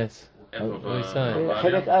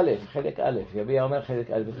 חלק א', יביע אומר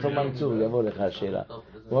חלק א', תכתוב מנסור, יבוא לך השאלה.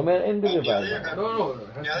 הוא אומר, אין בזה בעיה. נראה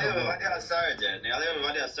לי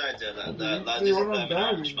בבדיה עשה את זה, להזיז את המנורה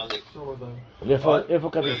החשמלית. איפה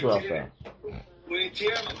כתוב שהוא עשה? הוא התיר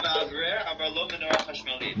מאוורר, אבל לא מנורה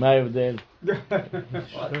חשמלית. מה ההבדל? לא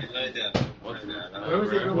יודע.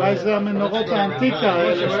 אולי זה המנורות האנטיקה,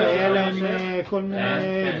 שהיה להם כל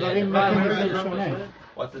מיני דברים שונה.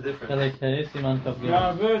 סימן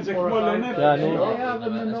כ"ג. זה כמו לנפש. היה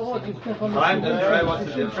מנורות לפני 50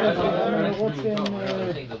 מנורות שהן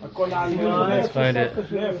הכל העליון.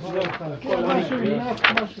 משהו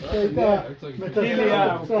שהייתה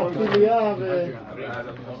מתחילה קצת, תיליה, זה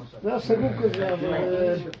היה סגור כזה, אבל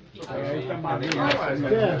הייתה מעבירה.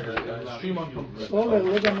 כן. סולר,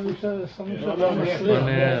 לא יודע מי ששמים שם מסרים.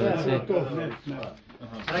 זה טוב.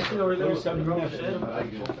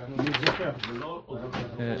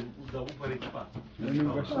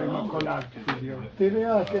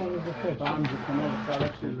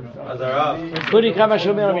 בוא נקרא מה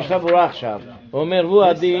שאומר המשנה ברורה עכשיו. הוא אומר, הוא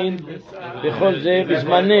הדין בכל זה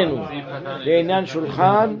בזמננו לעניין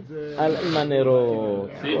שולחן על עם הנרות.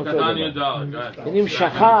 אם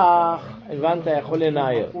שכח, הבנת, יכול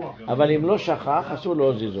לנער, אבל אם לא שכח, אסור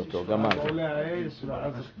להזיז אותו, גמר.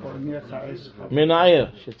 מנער,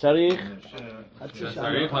 שצריך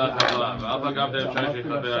שצריך להתחלה, ואף אגב זה אפשר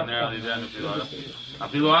שיחבר הנר על ידי הנפילה.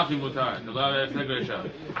 אפילו הכי מותר, זה לא הפסק רשע.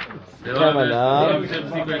 זה לא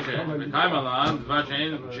הפסק רשע. וקיים עליו, דבר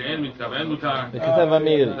שאין מתכוון מותר. וכתב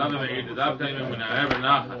המאיר. כתב המאיר, דווקא אם הוא מנער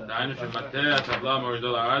בנחת, דהיינו שמטה הטבלה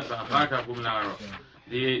מורידו לארץ, ואחר כך הוא מנערו.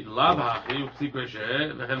 לאו הכי הוא פסיק רשע,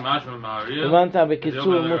 וכן משהו מעריל. הבנת,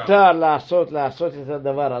 בקיצור, מותר לעשות את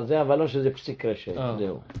הדבר הזה, אבל לא שזה פסיק רשע.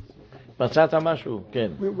 זהו. מצאת משהו?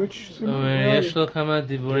 כן. יש לו כמה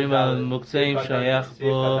דיבורים על מוקצים שייך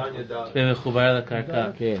פה במחובר לקרקע.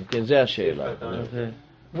 כן, זה השאלה.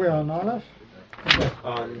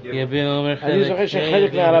 אני זוכר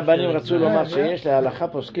שחלק מהרבנים רצו לומר שיש להלכה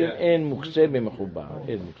פוסקים אין מוקצה במחובר.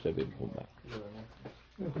 אין מוקצה במחובר.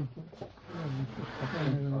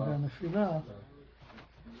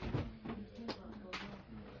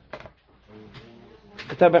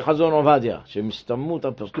 כתב בחזון עובדיה, שמסתמות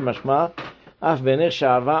הפוסקים משמע, אף בנר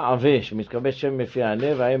שעבה עבה, שמתקבץ שם מפי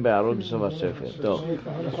הנר, והאם בהערות בסוף הספר. טוב,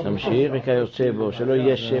 נמשיך, וכיוצא בו, שלא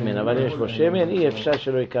יהיה שמן, אבל יש בו שמן, אי אפשר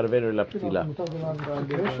שלא יקרבנו לפתילה.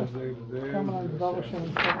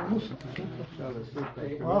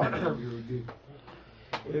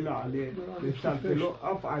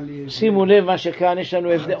 שימו לב מה שכאן, יש לנו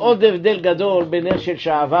עוד הבדל גדול בין נר של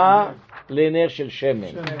שעבה לנר של שמן.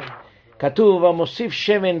 כתוב, המוסיף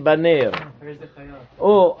שמן בנר,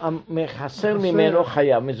 או מחסר ממנו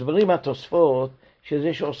חייב. מסברים התוספות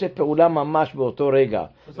שזה שעושה פעולה ממש באותו רגע.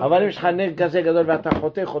 אבל אם יש לך נר כזה גדול ואתה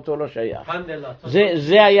חותך אותו, לא שייך.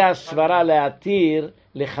 זה היה הסברה להתיר,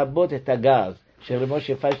 לכבות את הגז, שרב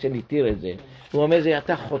משה פייסל התיר את זה. הוא אומר,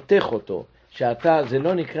 אתה חותך אותו, זה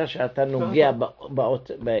לא נקרא שאתה נוגע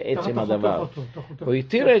בעצם הדבר. הוא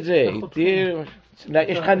התיר את זה,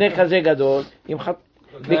 יש לך נר כזה גדול,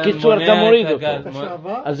 בקיצור אתה מוריד אותו.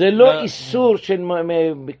 אז זה לא איסור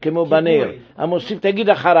כמו בנר. המוסיף, תגיד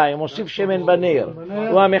אחריי, המוסיף שמן בנר,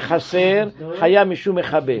 הוא המחסר, חיה משום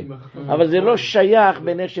מכבה. אבל זה לא שייך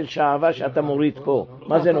בנר של שעבה שאתה מוריד פה.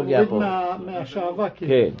 מה זה נוגע פה? מהשעבה.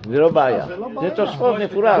 כן, זה לא בעיה. זה תוספות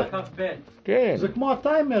מפורט. זה כמו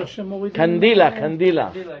הטיימר שמוריד. קנדילה.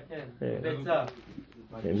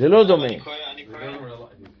 זה לא דומה.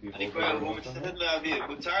 אני קורא, הוא מצטט להביא,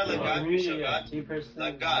 מותר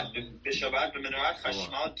לגעת בשבת במנורת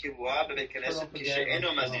חשמל קבועה בבית כנסת כשאינו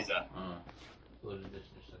מזיזה.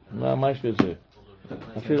 מה יש בזה?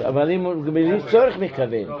 אבל אם יש צורך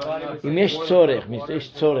מכוון, אם יש צורך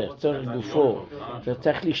גופו, אתה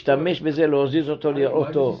צריך להשתמש בזה, להוזיז אותו,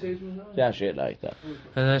 לראותו. זה השאלה הייתה.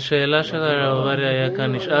 אז השאלה של הרב עובדיה היה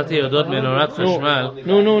כאן, נשאלתי אודות מנורת חשמל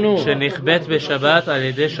שנכבית בשבת על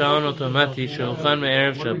ידי שעון אוטומטי שהוכן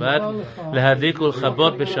מערב שבת להדליק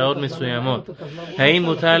ולכבות בשעות מסוימות. האם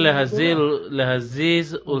מותר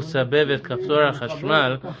להזיז ולסבב את כפתור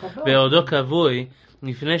החשמל בעודו כבוי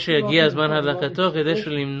לפני שהגיע זמן הדלקתו כדי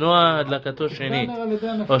למנוע הדלקתו שנית,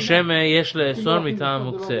 או שמא יש לאסור מטעם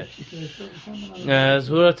מוקצה. אז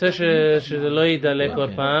הוא רוצה שזה לא ידלק עוד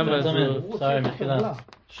פעם, אז הוא...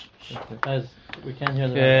 אז, we can't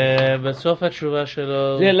hear the... בסוף התשובה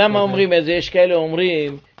שלו... זה למה אומרים את זה? יש כאלה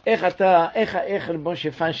אומרים, איך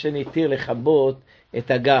משה פיינשטיין התיר לכבות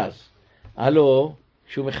את הגז? הלו,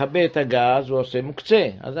 כשהוא מכבה את הגז הוא עושה מוקצה,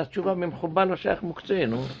 אז התשובה ממחובה לא שייך מוקצה,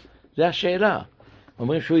 נו, זה השאלה.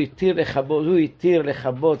 אומרים שהוא התיר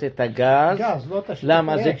לכבות את הגז,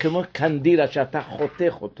 למה? זה כמו קנדילה שאתה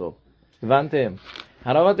חותך אותו, הבנתם?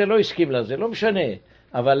 הרב עובדיה לא הסכים לזה, לא משנה,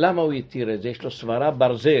 אבל למה הוא התיר את זה? יש לו סברה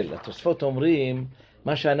ברזל. התוספות אומרים,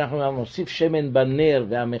 מה שאנחנו מוסיף שמן בנר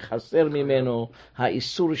והמחסר ממנו,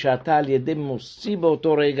 האיסור שאתה על ידי מוסיף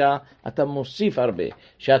באותו רגע, אתה מוסיף הרבה.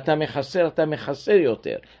 שאתה מחסר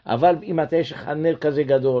יותר. אבל אם אתה יש לך נר כזה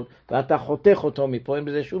גדול, ואתה חותך אותו מפה, אין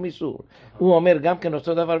בזה שום איסור. הוא אומר גם כן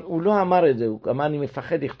אותו דבר, הוא לא אמר את זה, הוא אמר אני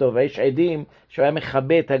מפחד לכתוב, ויש עדים שהוא היה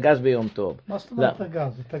מכבה את הגז ביום טוב. מה זאת אומרת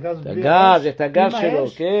הגז? את הגז שלו,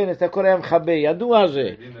 כן, את הכל היה מכבה, ידוע זה.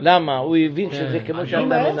 למה? הוא הבין שזה כמו שאתה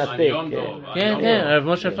מנתק. כן, כן, הרב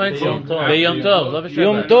משה פיינשטיין, ביום טוב, לא בשבת.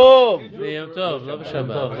 יום טוב! ביום טוב, לא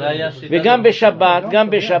בשבת. וגם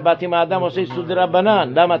בשבת, אם האדם עושה איסור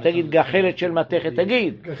דרבנן, למה? תגיד גחלת של מתכת,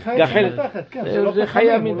 תגיד. גחלת, זה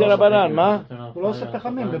חייב מדרבנן, מה? הוא לא עושה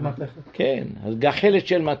פחמים במתכת. כן, אז גחלת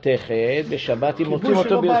של מתכת, בשבת אם מוצאים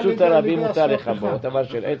אותו ברשות הרבים מותר לכבות, אבל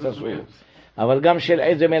של עץ אסור. אבל גם של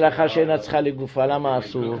עץ זה מלאכה שאינה צריכה לגופה, למה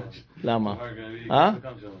אסור? למה?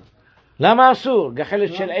 למה אסור?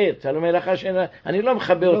 גחלת של עץ, הלא מלאכה שאינה... אני לא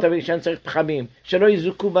מכבה אותה בגלל שאני צריך פחמים, שלא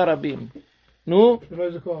יזוקו ברבים. נו?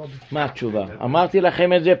 מה התשובה? אמרתי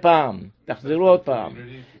לכם את זה פעם, תחזרו עוד פעם.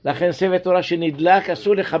 לכן ספר תורה שנדלק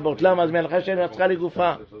אסור לכבות, למה? אז מלאכה שאינה צריכה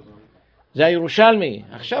לגופה. זה הירושלמי,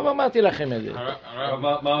 עכשיו אמרתי לכם את זה.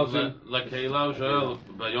 מה עושים? לקהילה הוא שואל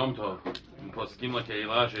ביום טוב, הם פוסקים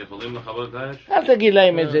לקהילה שיכולים לכבות את האש? אל תגיד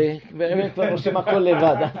להם את זה, הם כבר עושים הכל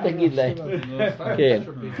לבד, אל תגיד להם. כן,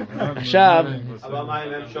 עכשיו, אבל מה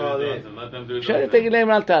אם הם שואלים? כשאני תגיד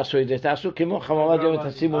להם אל תעשו את זה, תעשו כמו חמורת יום,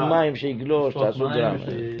 תשימו מים שיגלוש, תעשו גרם.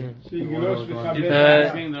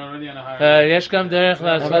 יש גם דרך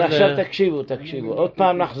לעשות... אבל עכשיו תקשיבו, עוד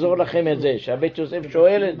פעם נחזור לכם את זה, שהבית יוסף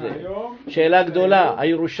שואל את זה. שאלה גדולה,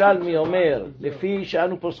 הירושלמי אומר, לפי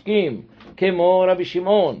שאנו פוסקים, כמו רבי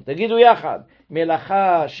שמעון, תגידו יחד,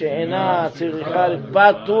 מלאכה שאינה צריכה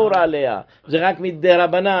פטור עליה, זה רק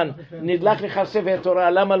מדרבנן, נדלק לך ספר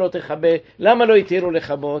תורה, למה לא תכבה, למה לא יתירו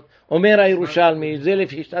לכבות? אומר הירושלמי, זה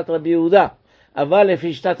לפי שיטת רבי יהודה, אבל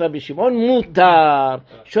לפי שיטת רבי שמעון מותר.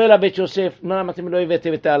 שואל הבית יוסף, למה אתם לא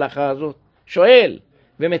הבאתם את ההלכה הזאת? שואל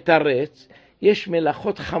ומתרץ, יש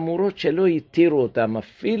מלאכות חמורות שלא יתירו אותם,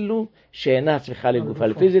 אפילו שאינה צריכה לגופה.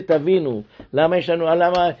 לפי זה תבינו, למה יש לנו,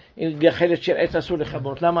 למה גחלת של עץ אסור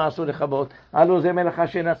לכבות? למה אסור לכבות? הלו זה מלאכה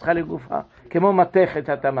שאינה צריכה לגופה. כמו מתכת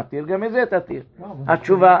אתה מתיר, גם את זה תתיר.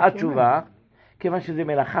 התשובה, כיוון שזה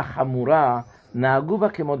מלאכה חמורה, נהגו בה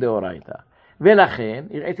כמו דאורייתא. ולכן,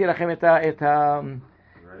 הראיתי לכם את ה...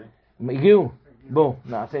 הגיעו, בואו,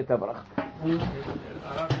 נעשה את הברכה.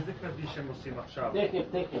 איזה קדיש הם עושים עכשיו?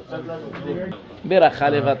 ברכה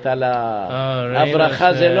לבטלה.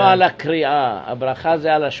 הברכה זה לא על הקריאה, הברכה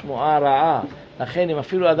זה על השמועה הרעה. לכן אם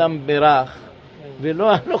אפילו אדם ברך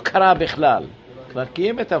ולא קרא בכלל, כבר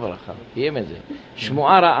קיים את הברכה, קיים את זה.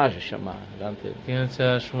 שמועה רעה ששמע, הבנתם? כן,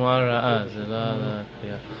 זה השמועה רעה, זה לא על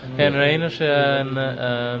הקריאה. כן, ראינו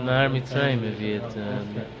שנהר מצרים הביא את...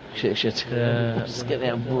 שסקן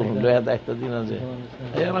היה בור, לא ידע את הדין הזה.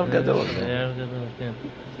 היה רב גדול. היה רב גדול, כן.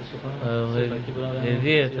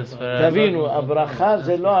 הביא את הספרה. תבינו, הברכה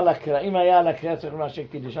זה לא על הקריאה. אם היה על הקריאה צריך למה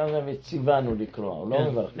שקידשנו וציוונו לקרוא, הוא לא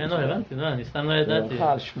מברך. כן, לא, הבנתי, אני סתם לא ידעתי.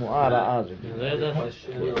 ברכה על שמועה רעה זה. לא ידעתי.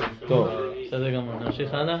 טוב. בסדר גמור,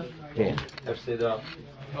 נמשיך הלאה? כן.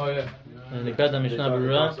 נקרא את המשנה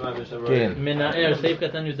ברורה. כן. מנער, סעיף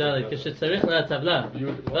קטן י"ד, כשצריך לטבלה,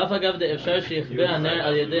 ואף אגב אפשר שיכבה הנר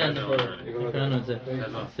על ידי הנכור, קראנו את זה,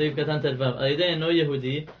 סעיף קטן ט"ו, על ידי אינו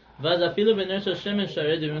יהודי, ואז אפילו בנר של שמן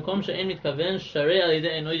שרת, ובמקום שאין מתכוון שרה על ידי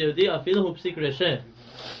אינו יהודי, אפילו הוא פסיק רשע.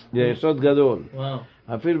 זה יסוד גדול. וואו.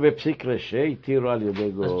 אפילו בפסיק רשע התירו על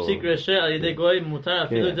ידי גוי. אז פסיק רשע על ידי גוי מותר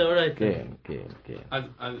אפילו דאורייתא. כן.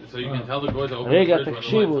 רגע,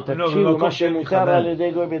 תקשיבו, מה שמותר על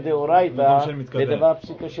ידי גוי בדאורייתא, בדבר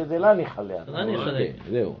פסיק רשע זה לא נחלק.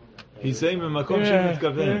 זהו. He's saying במקום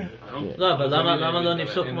שמתכוון. לא, אבל למה לא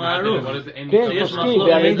נפסוק כמו הארוך? כן, פוסקים,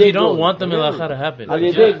 ועל ידי גוי. You don't want the melacha to happen. על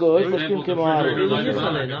ידי גוי, פוסקים כמו הארוך.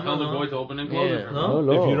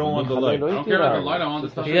 If you don't want the light.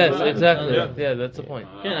 Yes, exactly. Yeah, that's the point.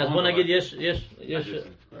 כן, אז בוא נגיד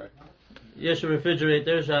יש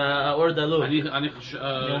רפריג'רייטר שהאור דלוק. אני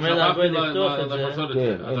אומר להגוי לפתוח את זה.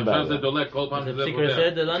 אז עכשיו זה דולק כל פעם שזה פותח.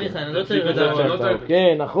 זה לא ניחא, אני לא צריך את האור.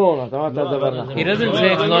 כן, נכון, אתה אמרת דבר נכון. He doesn't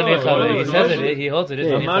say it's לא ניחא, he says it, he holds it,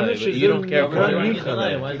 it's ניחא, but you don't care for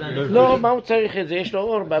it. לא, מה הוא צריך את זה? יש לו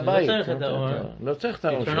אור בבית. לא צריך את האור. לא צריך את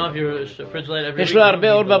האור. יש לו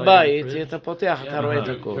הרבה אור בבית, אתה פותח, אתה רואה את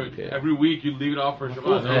הכל. Every week you leave it off for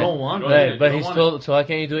Shabbat. I don't want Right, but he's told, so why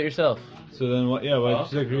can't you do it yourself? So then what? Yeah, why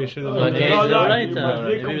does agree should have?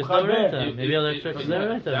 Maybe electric is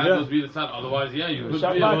right. That would be the side. Otherwise, yeah, you could.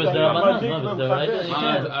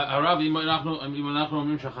 הרב, אם אנחנו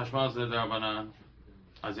אומרים שהחשמל זה דרבנן,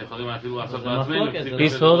 אז יכולים אפילו לעשות בעצמנו.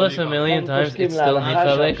 He's told us a million times it's still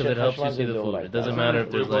nichale because it helps you see the food. It doesn't matter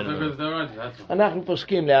if there's light or not. אנחנו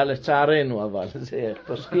פוסקים לצערנו, אבל זה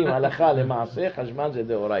פוסקים הלכה למעשה, חשמל זה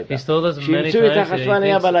דאורייתא. He's told us many שימצאו את times החשמל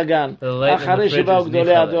נהיה בלגן. אחרי שבאו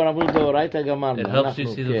גדולי הדור אמרו דאורייתא גמרנו. It helps you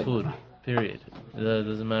see the food, period. It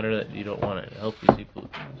doesn't matter that you don't want it. It helps you see food.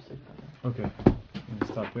 Okay.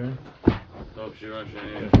 Stop here. טוב, שיעור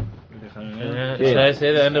שני. Should I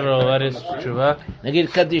say the end of Berurah's תשובה? נגיד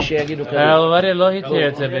קדיש, שיגידו קדיש. Berurah לא התיר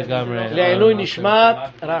את זה לגמרי. לעילוי נשמת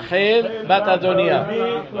רחל בת אדוניה.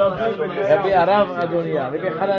 רבי הרב אדוניה.